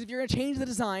because if you're going to change the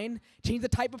design, change the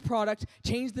type of product,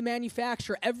 change the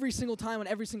manufacturer every single time on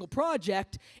every single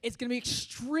project, it's going to be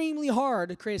extremely hard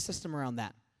to create a system around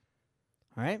that.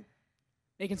 All right?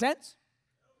 Making sense?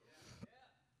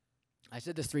 I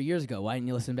said this 3 years ago. Why didn't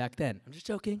you listen back then? I'm just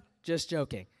joking. Just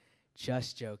joking.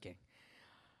 Just joking.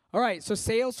 All right, so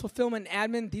sales, fulfillment,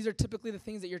 and admin, these are typically the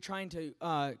things that you're trying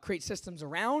to create systems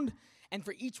around. And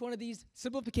for each one of these,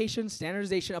 simplification,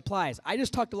 standardization applies. I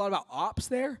just talked a lot about ops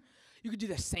there. You could do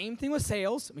the same thing with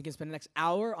sales. We can spend the next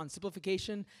hour on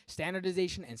simplification,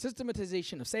 standardization, and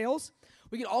systematization of sales.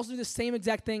 We could also do the same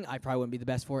exact thing. I probably wouldn't be the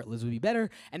best for it. Liz would be better.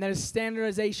 And that is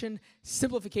standardization,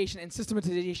 simplification, and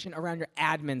systematization around your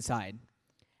admin side.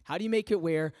 How do you make it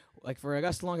where, like for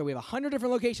Augusta Longa, we have 100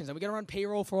 different locations, and we got to run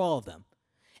payroll for all of them.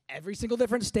 Every single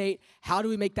different state, how do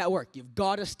we make that work? You've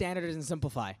got to standardize and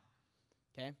simplify.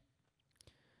 Okay?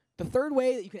 The third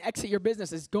way that you can exit your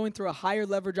business is going through a higher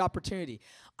leverage opportunity.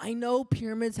 I know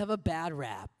pyramids have a bad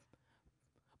rap,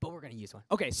 but we're going to use one.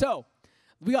 Okay, so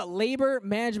we got labor,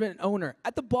 management, and owner.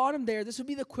 At the bottom there, this would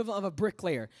be the equivalent of a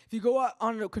bricklayer. If you go out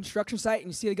on a construction site and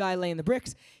you see the guy laying the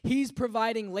bricks, he's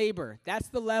providing labor. That's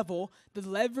the level, the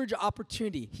leverage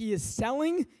opportunity. He is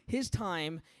selling his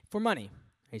time for money.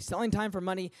 He's selling time for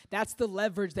money. That's the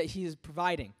leverage that he is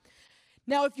providing.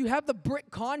 Now, if you have the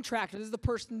brick contractor, this is the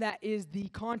person that is the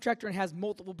contractor and has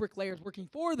multiple bricklayers working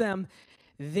for them,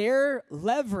 their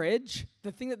leverage,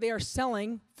 the thing that they are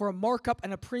selling for a markup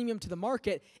and a premium to the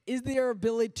market, is their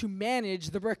ability to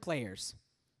manage the bricklayers.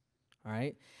 All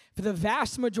right? For the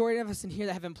vast majority of us in here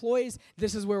that have employees,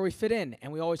 this is where we fit in.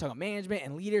 And we always talk about management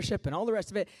and leadership and all the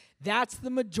rest of it. That's the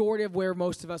majority of where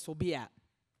most of us will be at.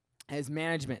 As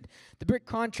management. The brick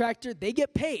contractor, they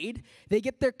get paid, they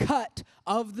get their cut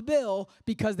of the bill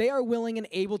because they are willing and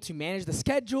able to manage the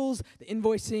schedules, the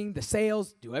invoicing, the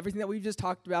sales, do everything that we've just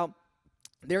talked about.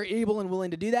 They're able and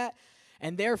willing to do that,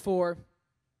 and therefore,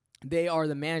 they are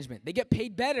the management. They get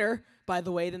paid better, by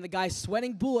the way, than the guy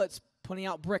sweating bullets putting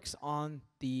out bricks on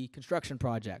the construction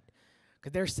project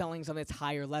because they're selling something that's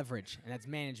higher leverage, and that's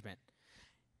management.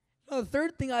 The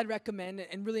third thing I'd recommend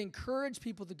and really encourage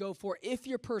people to go for, if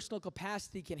your personal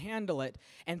capacity can handle it,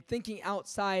 and thinking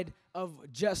outside of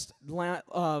just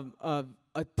a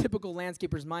typical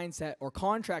landscaper's mindset or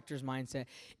contractor's mindset,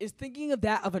 is thinking of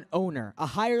that of an owner, a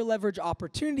higher leverage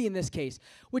opportunity in this case,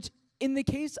 which in the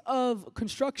case of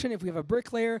construction, if we have a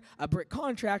bricklayer, a brick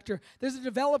contractor, there's a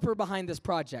developer behind this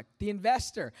project, the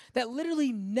investor, that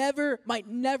literally might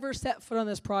never set foot on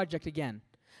this project again.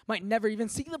 might never even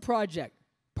see the project,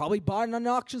 probably bought it on an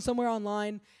auction somewhere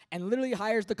online, and literally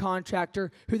hires the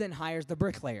contractor who then hires the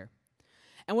bricklayer.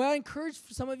 And what I encourage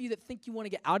for some of you that think you want to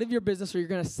get out of your business or you're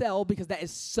going to sell, because that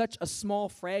is such a small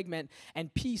fragment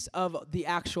and piece of the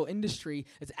actual industry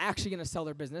that's actually going to sell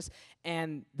their business.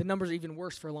 And the numbers are even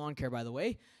worse for lawn care, by the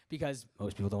way, because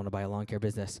most people don't want to buy a lawn care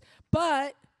business.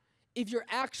 But if you're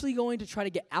actually going to try to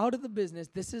get out of the business,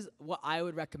 this is what I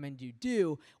would recommend you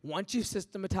do once you've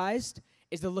systematized,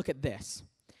 is to look at this.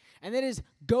 And that is,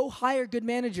 go hire good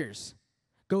managers.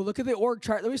 Go look at the org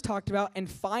chart that we talked about and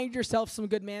find yourself some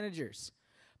good managers.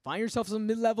 Find yourself some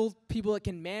mid-level people that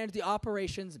can manage the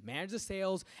operations, manage the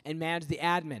sales, and manage the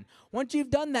admin. Once you've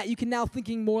done that, you can now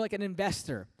thinking more like an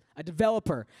investor, a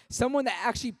developer, someone that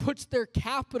actually puts their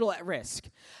capital at risk.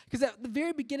 Because at the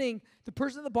very beginning, the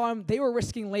person at the bottom, they were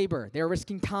risking labor. They were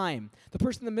risking time. The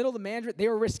person in the middle, the management, they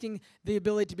were risking the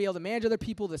ability to be able to manage other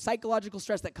people, the psychological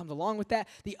stress that comes along with that.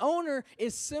 The owner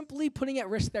is simply putting at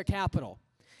risk their capital.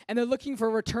 And they're looking for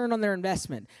a return on their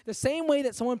investment. The same way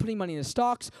that someone putting money into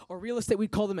stocks or real estate,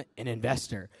 we'd call them an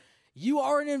investor. You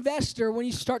are an investor when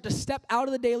you start to step out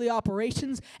of the daily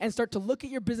operations and start to look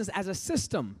at your business as a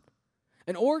system,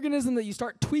 an organism that you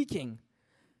start tweaking.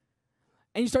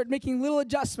 And you start making little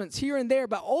adjustments here and there,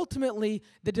 but ultimately,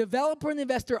 the developer and the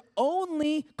investor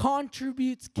only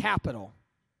contributes capital.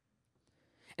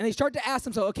 And they start to ask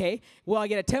themselves, okay, will I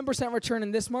get a 10% return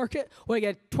in this market? Will I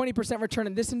get a 20% return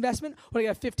in this investment? Will I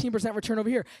get a 15% return over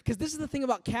here? Because this is the thing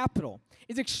about capital.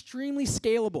 It's extremely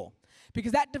scalable.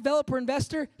 Because that developer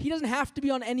investor, he doesn't have to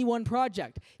be on any one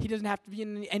project. He doesn't have to be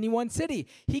in any one city.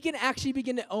 He can actually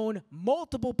begin to own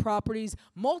multiple properties,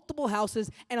 multiple houses,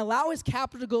 and allow his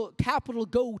capital to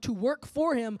go to work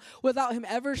for him without him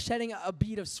ever shedding a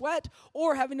bead of sweat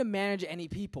or having to manage any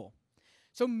people.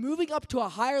 So moving up to a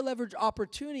higher leverage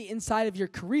opportunity inside of your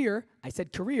career, I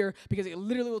said career because it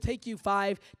literally will take you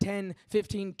 5, 10,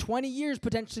 15, 20 years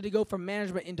potentially to go from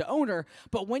management into owner.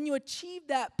 But when you achieve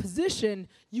that position,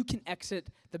 you can exit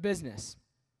the business.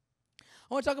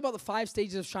 I want to talk about the 5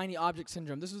 stages of shiny object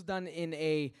syndrome. This was done in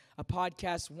a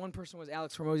podcast. One person was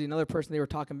Alex Hormozy, another person, they were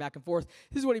talking back and forth.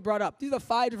 This is what he brought up. These are the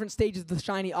 5 different stages of the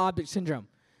shiny object syndrome.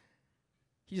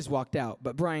 He just walked out,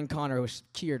 but Brian Connor was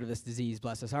cured of this disease,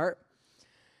 bless his heart.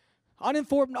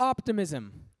 Uninformed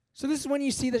optimism. So this is when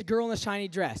you see the girl in the shiny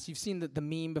dress. You've seen the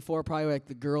meme before, probably like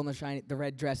the girl in the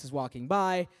red dress is walking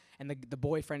by and the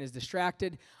boyfriend is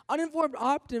distracted. Uninformed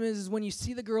optimism is when you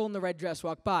see the girl in the red dress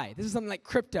walk by. This is something like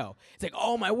crypto. It's like,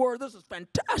 oh my word, this is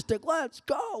fantastic. Let's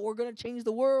go. We're going to change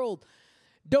the world.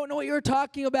 Don't know what you're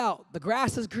talking about. The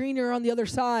grass is greener on the other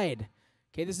side.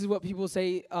 Okay, this is what people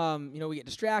say, we get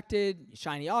distracted,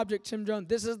 shiny object syndrome.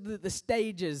 This is the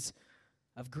stages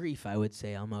of grief, I would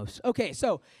say, almost. Okay,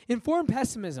 so informed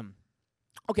pessimism.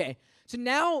 Okay, so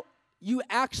now you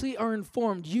actually are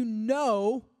informed. You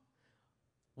know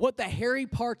what the hairy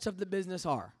parts of the business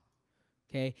are.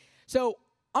 Okay, so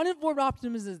uninformed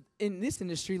optimism in this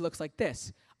industry looks like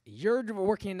this. You're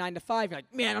working a 9 to 5. You're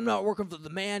like, man, I'm not working for the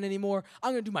man anymore.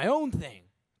 I'm going to do my own thing.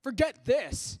 Forget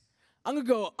this. I'm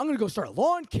gonna go start a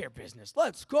lawn care business.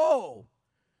 Let's go.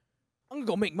 I'm going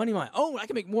to go make money on my own. I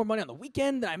can make more money on the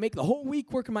weekend than I make the whole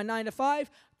week working my 9 to 5.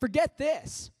 Forget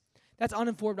this. That's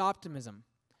uninformed optimism.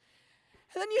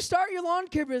 And then you start your lawn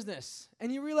care business, and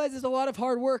you realize there's a lot of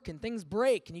hard work, and things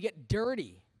break, and you get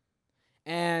dirty.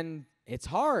 And it's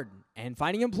hard, and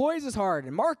finding employees is hard,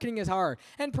 and marketing is hard,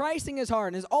 and pricing is hard,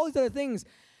 and there's all these other things.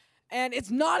 And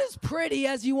it's not as pretty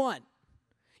as you want.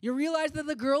 You realize that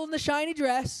the girl in the shiny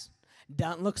dress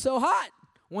doesn't look so hot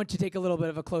once you take a little bit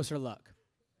of a closer look.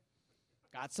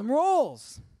 Got some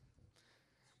rolls.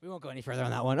 We won't go any further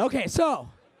on that one. Okay, so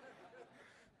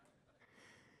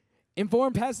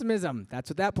informed pessimism. That's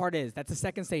what that part is. That's the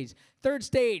second stage. Third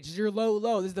stage is your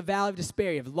low. This is the valley of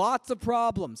despair. You have lots of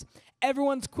problems.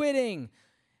 Everyone's quitting.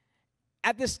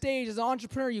 At this stage, as an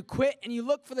entrepreneur, you quit and you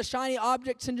look for the shiny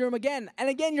object syndrome again. And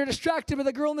again, you're distracted by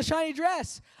the girl in the shiny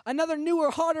dress. Another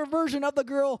newer, hotter version of the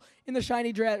girl in the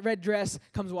shiny red dress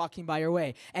comes walking by your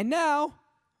way. And now,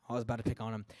 I was about to pick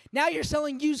on him. Now you're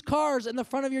selling used cars in the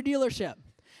front of your dealership.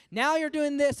 Now you're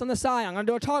doing this on the side. I'm going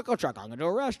to do a taco truck. I'm going to do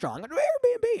a restaurant. I'm going to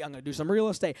do Airbnb. I'm going to do some real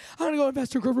estate. I'm going to go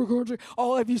invest in cryptocurrency.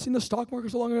 Oh, have you seen the stock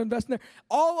market so long? I'm going to invest in there.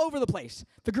 All over the place.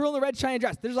 The girl in the red shiny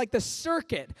dress. There's like the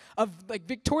circuit of like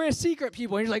Victoria's Secret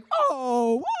people. And you're like,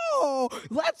 oh, whoa,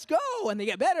 let's go. And they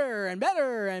get better and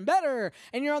better and better.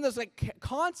 And you're on this like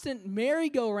constant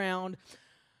merry-go-round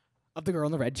of the girl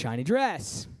in the red shiny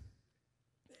dress.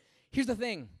 Here's the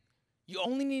thing. You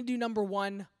only need to do number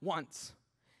 1 once.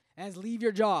 And leave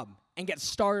your job and get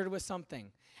started with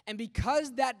something. And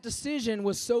because that decision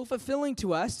was so fulfilling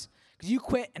to us, Because you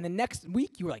quit, and the next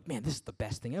week you were like, man, this is the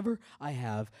best thing ever. I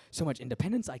have so much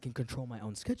independence. I can control my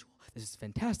own schedule. This is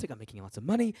fantastic. I'm making lots of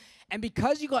money. And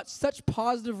because you got such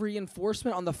positive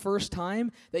reinforcement on the first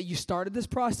time that you started this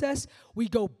process, we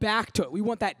go back to it. We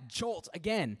want that jolt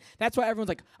again. That's why everyone's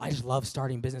like, I just love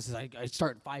starting businesses. I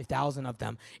start 5,000 of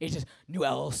them. It's just new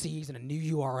LLCs and a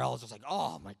new URL. It's just like,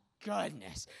 oh my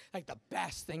goodness, like the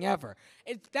best thing ever.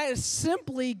 That is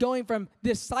simply going from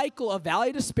this cycle of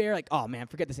valley despair, like, oh man,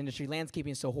 forget this industry.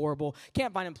 Landscaping is so horrible.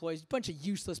 Can't find employees. Bunch of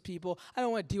useless people. I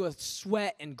don't want to deal with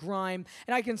sweat and grime.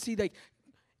 And I can see like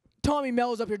Tommy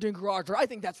Mello's up here doing garage door. I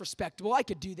think that's respectable. I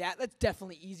could do that. That's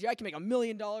definitely easier. I can make $1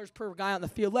 million per guy on the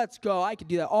field. Let's go. I could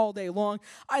do that all day long.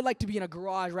 I'd like to be in a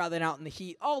garage rather than out in the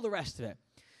heat. All the rest of it.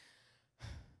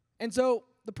 And so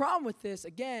the problem with this,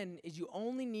 again, is you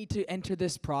only need to enter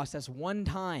this process one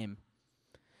time.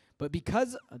 But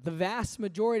because the vast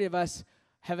majority of us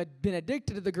have been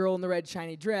addicted to the girl in the red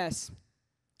shiny dress,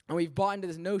 and we've bought into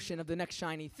this notion of the next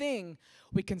shiny thing,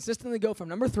 we consistently go from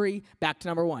number 3 back to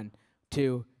number 1,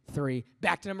 2, 3,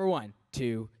 back to number 1,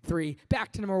 2, 3,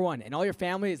 back to number 1. And all your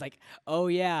family is like, oh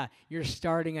yeah, you're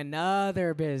starting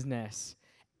another business.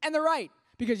 And they're right.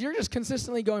 Because you're just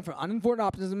consistently going from uninformed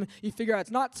optimism, you figure out it's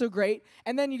not so great,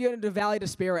 and then you get into valley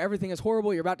despair where everything is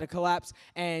horrible, you're about to collapse,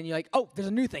 and you're like, oh, there's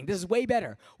a new thing. This is way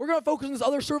better. We're going to focus on this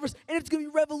other service, and it's going to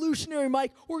be revolutionary,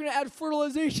 Mike. We're going to add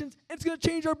fertilizations, and it's going to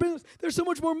change our business. There's so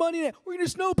much more money in it. We're going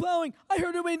to do snow plowing. I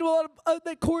heard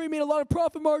that Corey made a lot of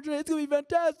profit margin. It's going to be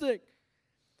fantastic.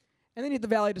 And then you hit the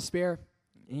valley of despair,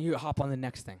 and you hop on the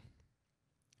next thing.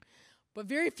 But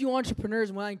very few entrepreneurs,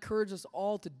 and what I encourage us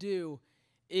all to do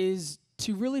is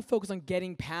to really focus on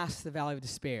getting past the valley of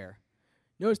despair.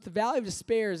 Notice the valley of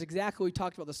despair is exactly what we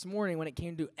talked about this morning when it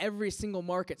came to every single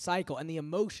market cycle and the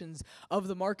emotions of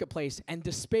the marketplace, and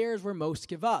despair is where most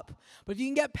give up. But if you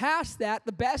can get past that,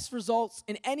 the best results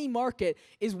in any market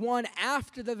is one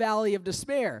after the valley of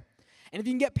despair. And if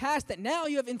you can get past that, now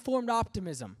you have informed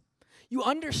optimism. You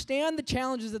understand the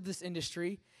challenges of this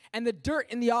industry and the dirt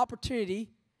in the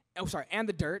opportunity, and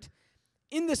the dirt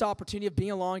in this opportunity of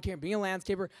being a lawn care and being a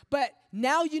landscaper, but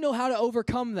now you know how to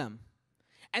overcome them.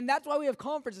 And that's why we have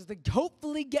conferences to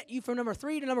hopefully get you from number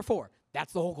 3 to number 4.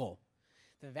 That's the whole goal.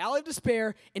 The valley of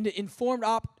despair into informed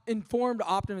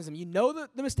optimism. You know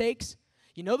the mistakes,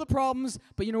 you know the problems,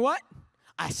 but you know what?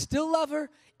 I still love her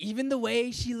even the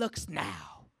way she looks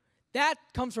now. That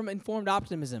comes from informed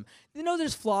optimism. You know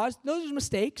there's flaws, know there's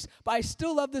mistakes, but I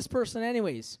still love this person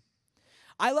anyways.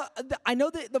 I know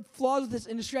the flaws of this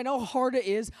industry. I know how hard it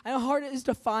is. I know how hard it is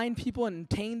to find people and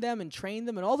obtain them and train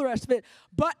them and all the rest of it,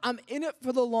 but I'm in it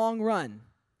for the long run.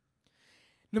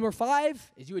 Number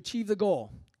 5 is you achieve the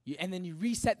goal, and then you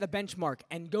reset the benchmark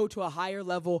and go to a higher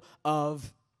level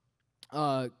of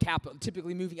capital,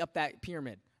 typically moving up that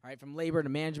pyramid, all right, from labor to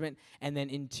management and then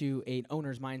into an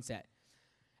owner's mindset.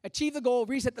 Achieve the goal,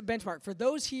 reset the benchmark. For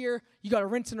those here, you got to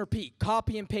rinse and repeat,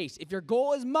 copy and paste. If your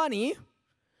goal is money,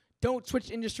 don't switch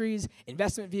industries,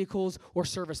 investment vehicles, or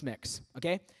service mix,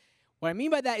 okay? What I mean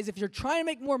by that is if you're trying to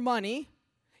make more money,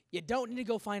 you don't need to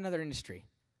go find another industry.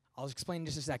 I'll explain in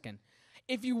just a second.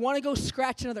 If you want to go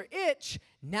scratch another itch,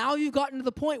 now you've gotten to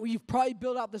the point where you've probably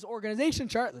built out this organization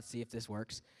chart. Let's see if this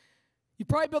works. You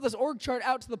probably built this org chart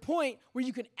out to the point where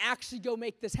you can actually go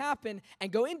make this happen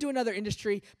and go into another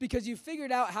industry because you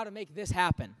figured out how to make this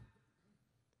happen.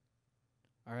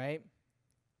 All right?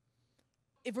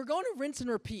 If we're going to rinse and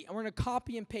repeat and we're going to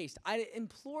copy and paste, I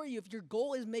implore you, if your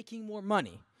goal is making more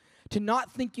money, to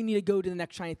not think you need to go to the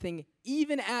next shiny thing,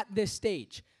 even at this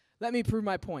stage. Let me prove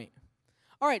my point.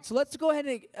 All right, so let's go ahead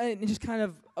and just kind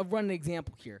of run an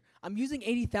example here. I'm using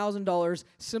 $80,000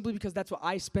 simply because that's what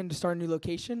I spend to start a new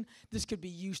location. This could be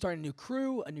you starting a new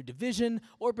crew, a new division,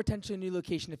 or potentially a new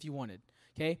location if you wanted,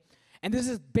 okay? And this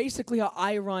is basically how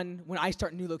I run when I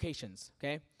start new locations,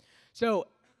 okay? So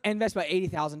I invest about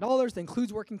 $80,000. That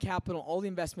includes working capital, all the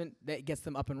investment that gets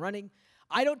them up and running.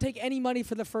 I don't take any money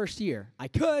for the first year. I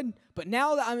could, but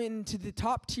now that I'm into the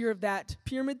top tier of that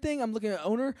pyramid thing, I'm looking at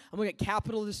owner, I'm looking at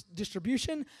capital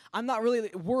distribution. I'm not really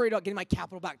worried about getting my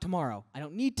capital back tomorrow. I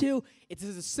don't need to. It's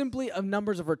simply of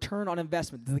numbers of return on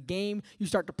investment. It's the game you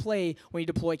start to play when you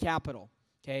deploy capital,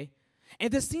 okay? And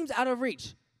if this seems out of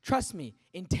reach, trust me,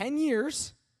 in 10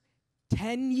 years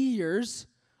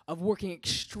of working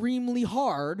extremely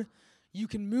hard, you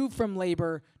can move from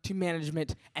labor to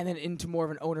management and then into more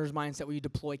of an owner's mindset where you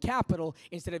deploy capital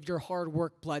instead of your hard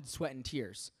work, blood, sweat, and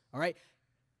tears. All right?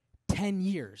 10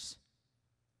 years.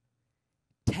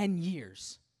 10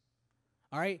 years.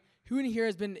 All right? Who in here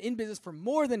has been in business for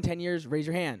more than 10 years? Raise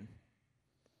your hand.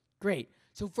 Great.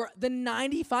 So for the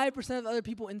 95% of the other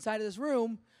people inside of this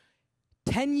room,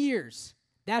 10 years.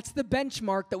 That's the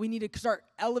benchmark that we need to start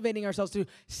elevating ourselves to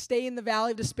stay in the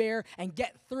valley of despair and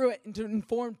get through it into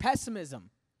informed pessimism.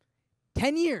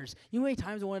 10 years. You know how many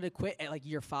times I wanted to quit at like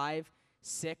year 5,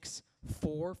 6,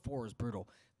 4? 4 is brutal.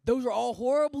 Those are all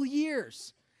horrible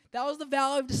years. That was the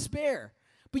valley of despair.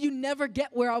 But you never get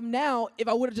where I'm now if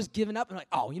I would have just given up and like,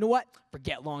 oh, you know what?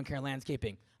 Forget lawn care and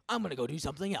landscaping. I'm going to go do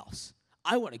something else.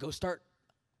 I want to go start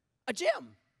a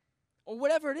gym or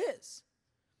whatever it is.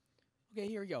 Okay,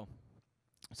 here we go.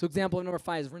 So example number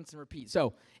 5 is rinse and repeat.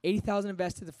 So $80,000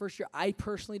 invested the first year. I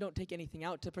personally don't take anything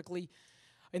out typically.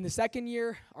 In the second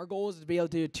year, our goal is to be able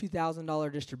to do a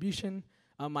 $2,000 distribution.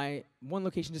 My one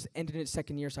location just ended its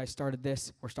second year, so I started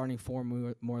this. We're starting 4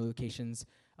 more locations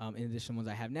in addition to ones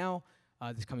I have now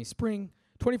this coming spring.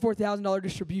 $24,000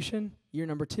 distribution, year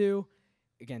number 2.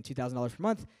 Again, $2,000 per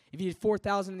month. If you did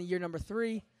 $4,000 in the year number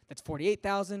 3, that's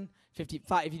 $48,000. If you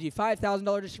do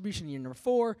 $5,000 distribution in year number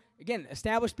 4, again,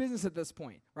 established business at this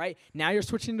point, right? Now you're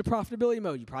switching to profitability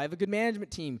mode. You probably have a good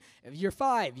management team. If year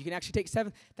 5, you can actually take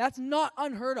 7. That's not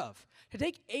unheard of. To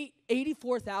take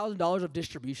 $84,000 of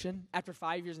distribution after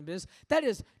 5 years in business, that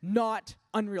is not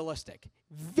unrealistic.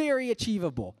 Very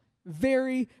achievable.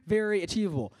 Very, very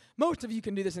achievable. Most of you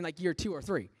can do this in like year 2 or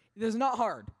 3. It is not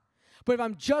hard. But if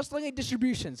I'm just looking at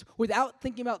distributions without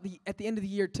thinking about at the end of the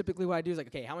year, typically what I do is like,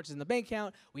 okay, how much is in the bank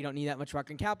account? We don't need that much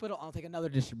working capital. I'll take another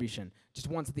distribution just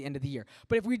once at the end of the year.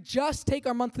 But if we just take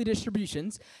our monthly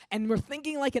distributions and we're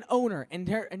thinking like an owner in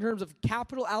terms of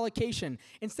capital allocation,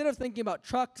 instead of thinking about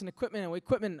trucks and equipment,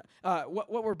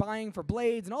 what we're buying for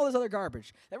blades and all this other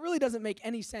garbage, that really doesn't make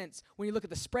any sense when you look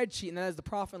at the spreadsheet and that is the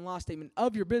profit and loss statement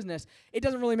of your business. It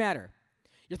doesn't really matter.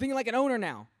 You're thinking like an owner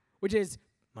now, which is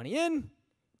money in,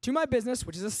 to my business,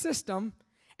 which is a system,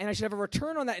 and I should have a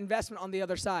return on that investment on the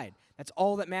other side. That's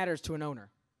all that matters to an owner.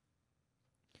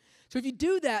 So if you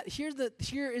do that, here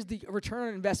is the return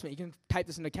on investment. You can type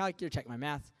this into a calculator, check my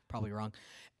math, probably wrong.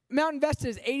 Amount invested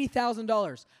is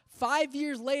 $80,000. 5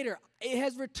 years later, it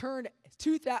has returned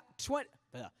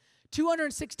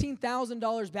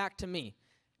 $216,000 back to me.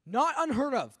 Not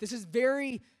unheard of. This is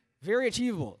very, very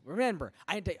achievable. Remember,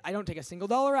 I don't take a single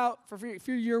dollar out for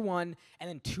year 1, and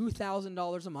then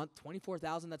 $2,000 a month,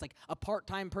 $24,000. That's like a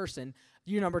part-time person.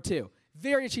 Year number 2,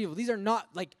 very achievable. These are not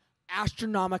like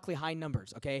astronomically high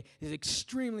numbers. Okay, this is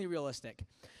extremely realistic.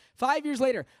 5 years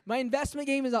later, my investment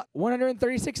game is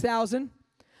 $136,000.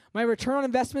 My return on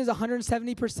investment is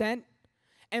 170%,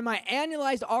 and my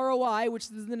annualized ROI, which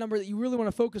is the number that you really want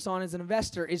to focus on as an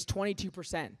investor, is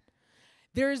 22%.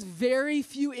 There's very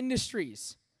few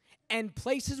industries and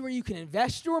places where you can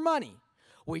invest your money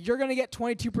where you're going to get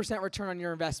 22% return on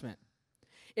your investment.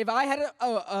 If I had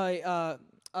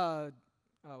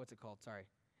what's it called? Sorry.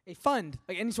 A fund,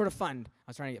 like any sort of fund. I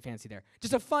was trying to get fancy there.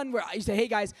 Just a fund where you say, hey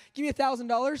guys, give me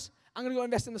 $1,000. I'm going to go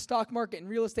invest in the stock market and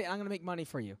real estate, and I'm going to make money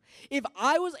for you. If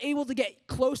I was able to get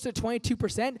close to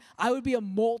 22%, I would be a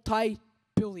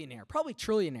multi-billionaire, probably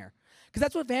trillionaire. Because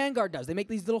that's what Vanguard does. They make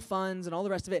these little funds and all the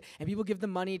rest of it, and people give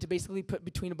them money to basically put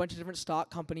between a bunch of different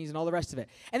stock companies and all the rest of it.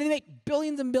 And they make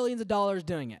billions and billions of dollars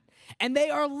doing it. And they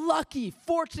are lucky,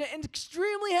 fortunate, and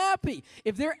extremely happy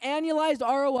if their annualized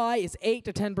ROI is 8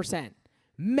 to 10%.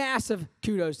 Massive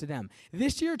kudos to them.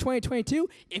 This year, 2022,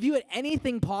 if you had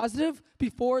anything positive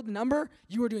before the number,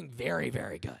 you were doing very,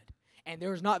 very good. And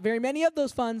there was not very many of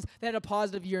those funds that had a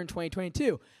positive year in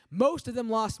 2022. Most of them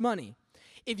lost money.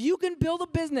 If you can build a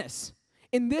business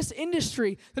in this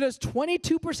industry that has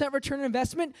 22% return on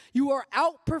investment, you are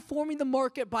outperforming the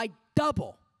market by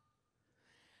double.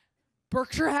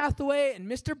 Berkshire Hathaway and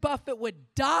Mr. Buffett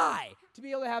would die to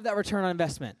be able to have that return on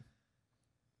investment.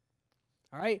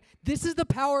 All right? This is the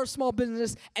power of small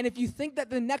business, and if you think that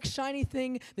the next shiny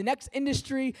thing, the next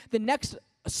industry, the next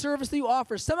service that you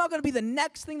offer is somehow going to be the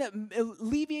next thing that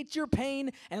alleviates your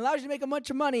pain and allows you to make a bunch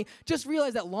of money, just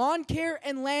realize that lawn care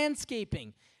and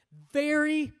landscaping,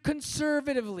 very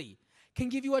conservatively, can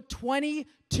give you a 22%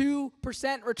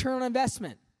 return on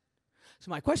investment. So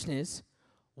my question is,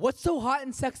 what's so hot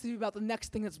and sexy about the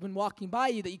next thing that's been walking by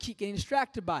you that you keep getting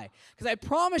distracted by? Because I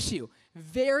promise you,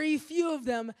 very few of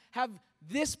them have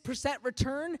this percent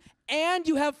return, and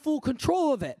you have full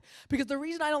control of it. Because the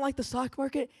reason I don't like the stock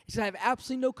market is that I have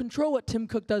absolutely no control what Tim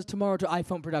Cook does tomorrow to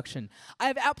iPhone production. I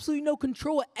have absolutely no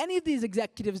control what any of these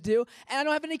executives do, and I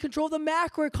don't have any control of the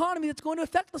macro economy that's going to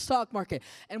affect the stock market.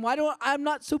 And I'm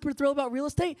not super thrilled about real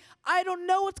estate? I don't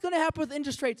know what's going to happen with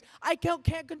interest rates. I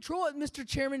can't control what Mr.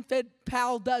 Chairman Fed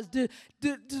Powell does to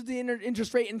the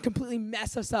interest rate and completely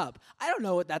mess us up. I don't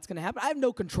know what that's going to happen. I have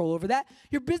no control over that.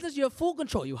 Your business, you have full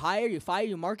control. You hire, you fire, identify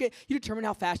your market. You determine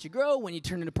how fast you grow, when you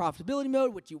turn into profitability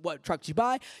mode, what trucks you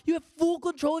buy. You have full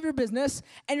control of your business,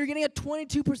 and you're getting a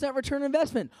 22% return on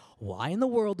investment. Why in the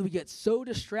world do we get so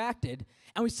distracted,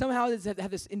 and we somehow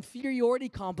have this inferiority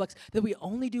complex that we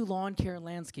only do lawn care and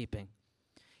landscaping?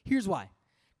 Here's why.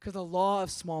 Because the law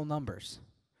of small numbers.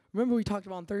 Remember we talked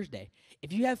about on Thursday.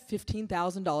 If you have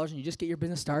 $15,000 and you just get your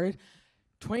business started,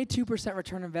 22%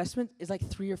 return on investment is like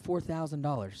 $3,000 or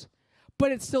 $4,000.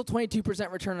 But it's still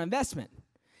 22% return on investment.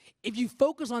 If you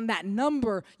focus on that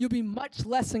number, you'll be much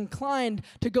less inclined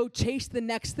to go chase the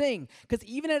next thing. Because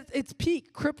even at its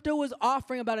peak, crypto was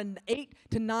offering about an 8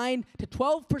 to 9 to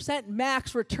 12%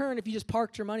 max return if you just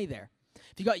parked your money there.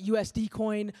 If you got USD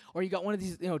coin or you got one of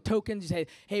these tokens, you say,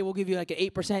 hey, we'll give you like an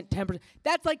 8%, 10%.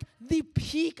 That's like the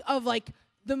peak of like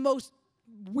the most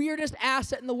weirdest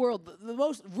asset in the world, the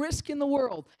most risk in the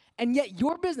world. And yet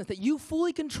your business that you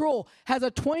fully control has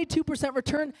a 22%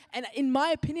 return. And in my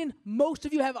opinion, most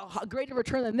of you have a greater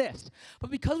return than this.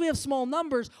 But because we have small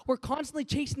numbers, we're constantly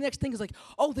chasing the next thing. It's like,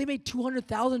 oh, they made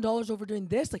 $200,000 over doing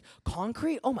this. Like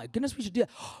concrete? Oh my goodness, we should do that.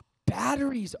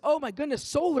 Batteries. Oh my goodness,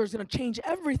 solar is going to change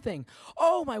everything.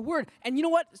 Oh my word. And you know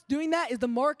what? Doing that is the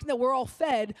marketing that we're all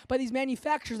fed by these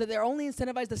manufacturers that they're only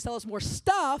incentivized to sell us more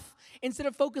stuff instead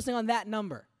of focusing on that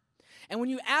number. And when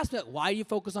you ask me, like, why do you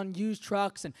focus on used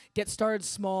trucks and get started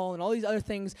small and all these other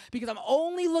things? Because I'm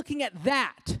only looking at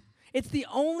that. It's the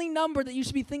only number that you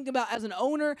should be thinking about as an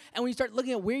owner, and when you start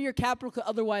looking at where your capital could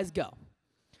otherwise go.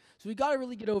 So we got to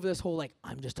really get over this whole, like,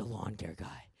 I'm just a lawn care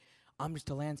guy. I'm just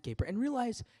a landscaper, and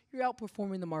realize you're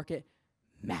outperforming the market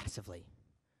massively.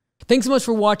 Thanks so much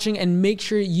for watching, and make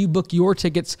sure you book your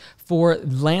tickets for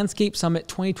Landscape Summit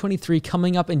 2023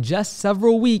 coming up in just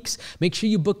several weeks. Make sure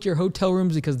you book your hotel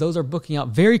rooms because those are booking out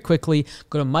very quickly.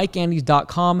 Go to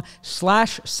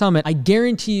mikeandys.com/summit. I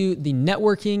guarantee you the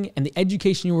networking and the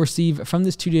education you'll receive from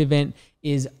this 2-day event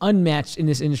is unmatched in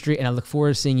this industry, and I look forward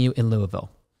to seeing you in Louisville.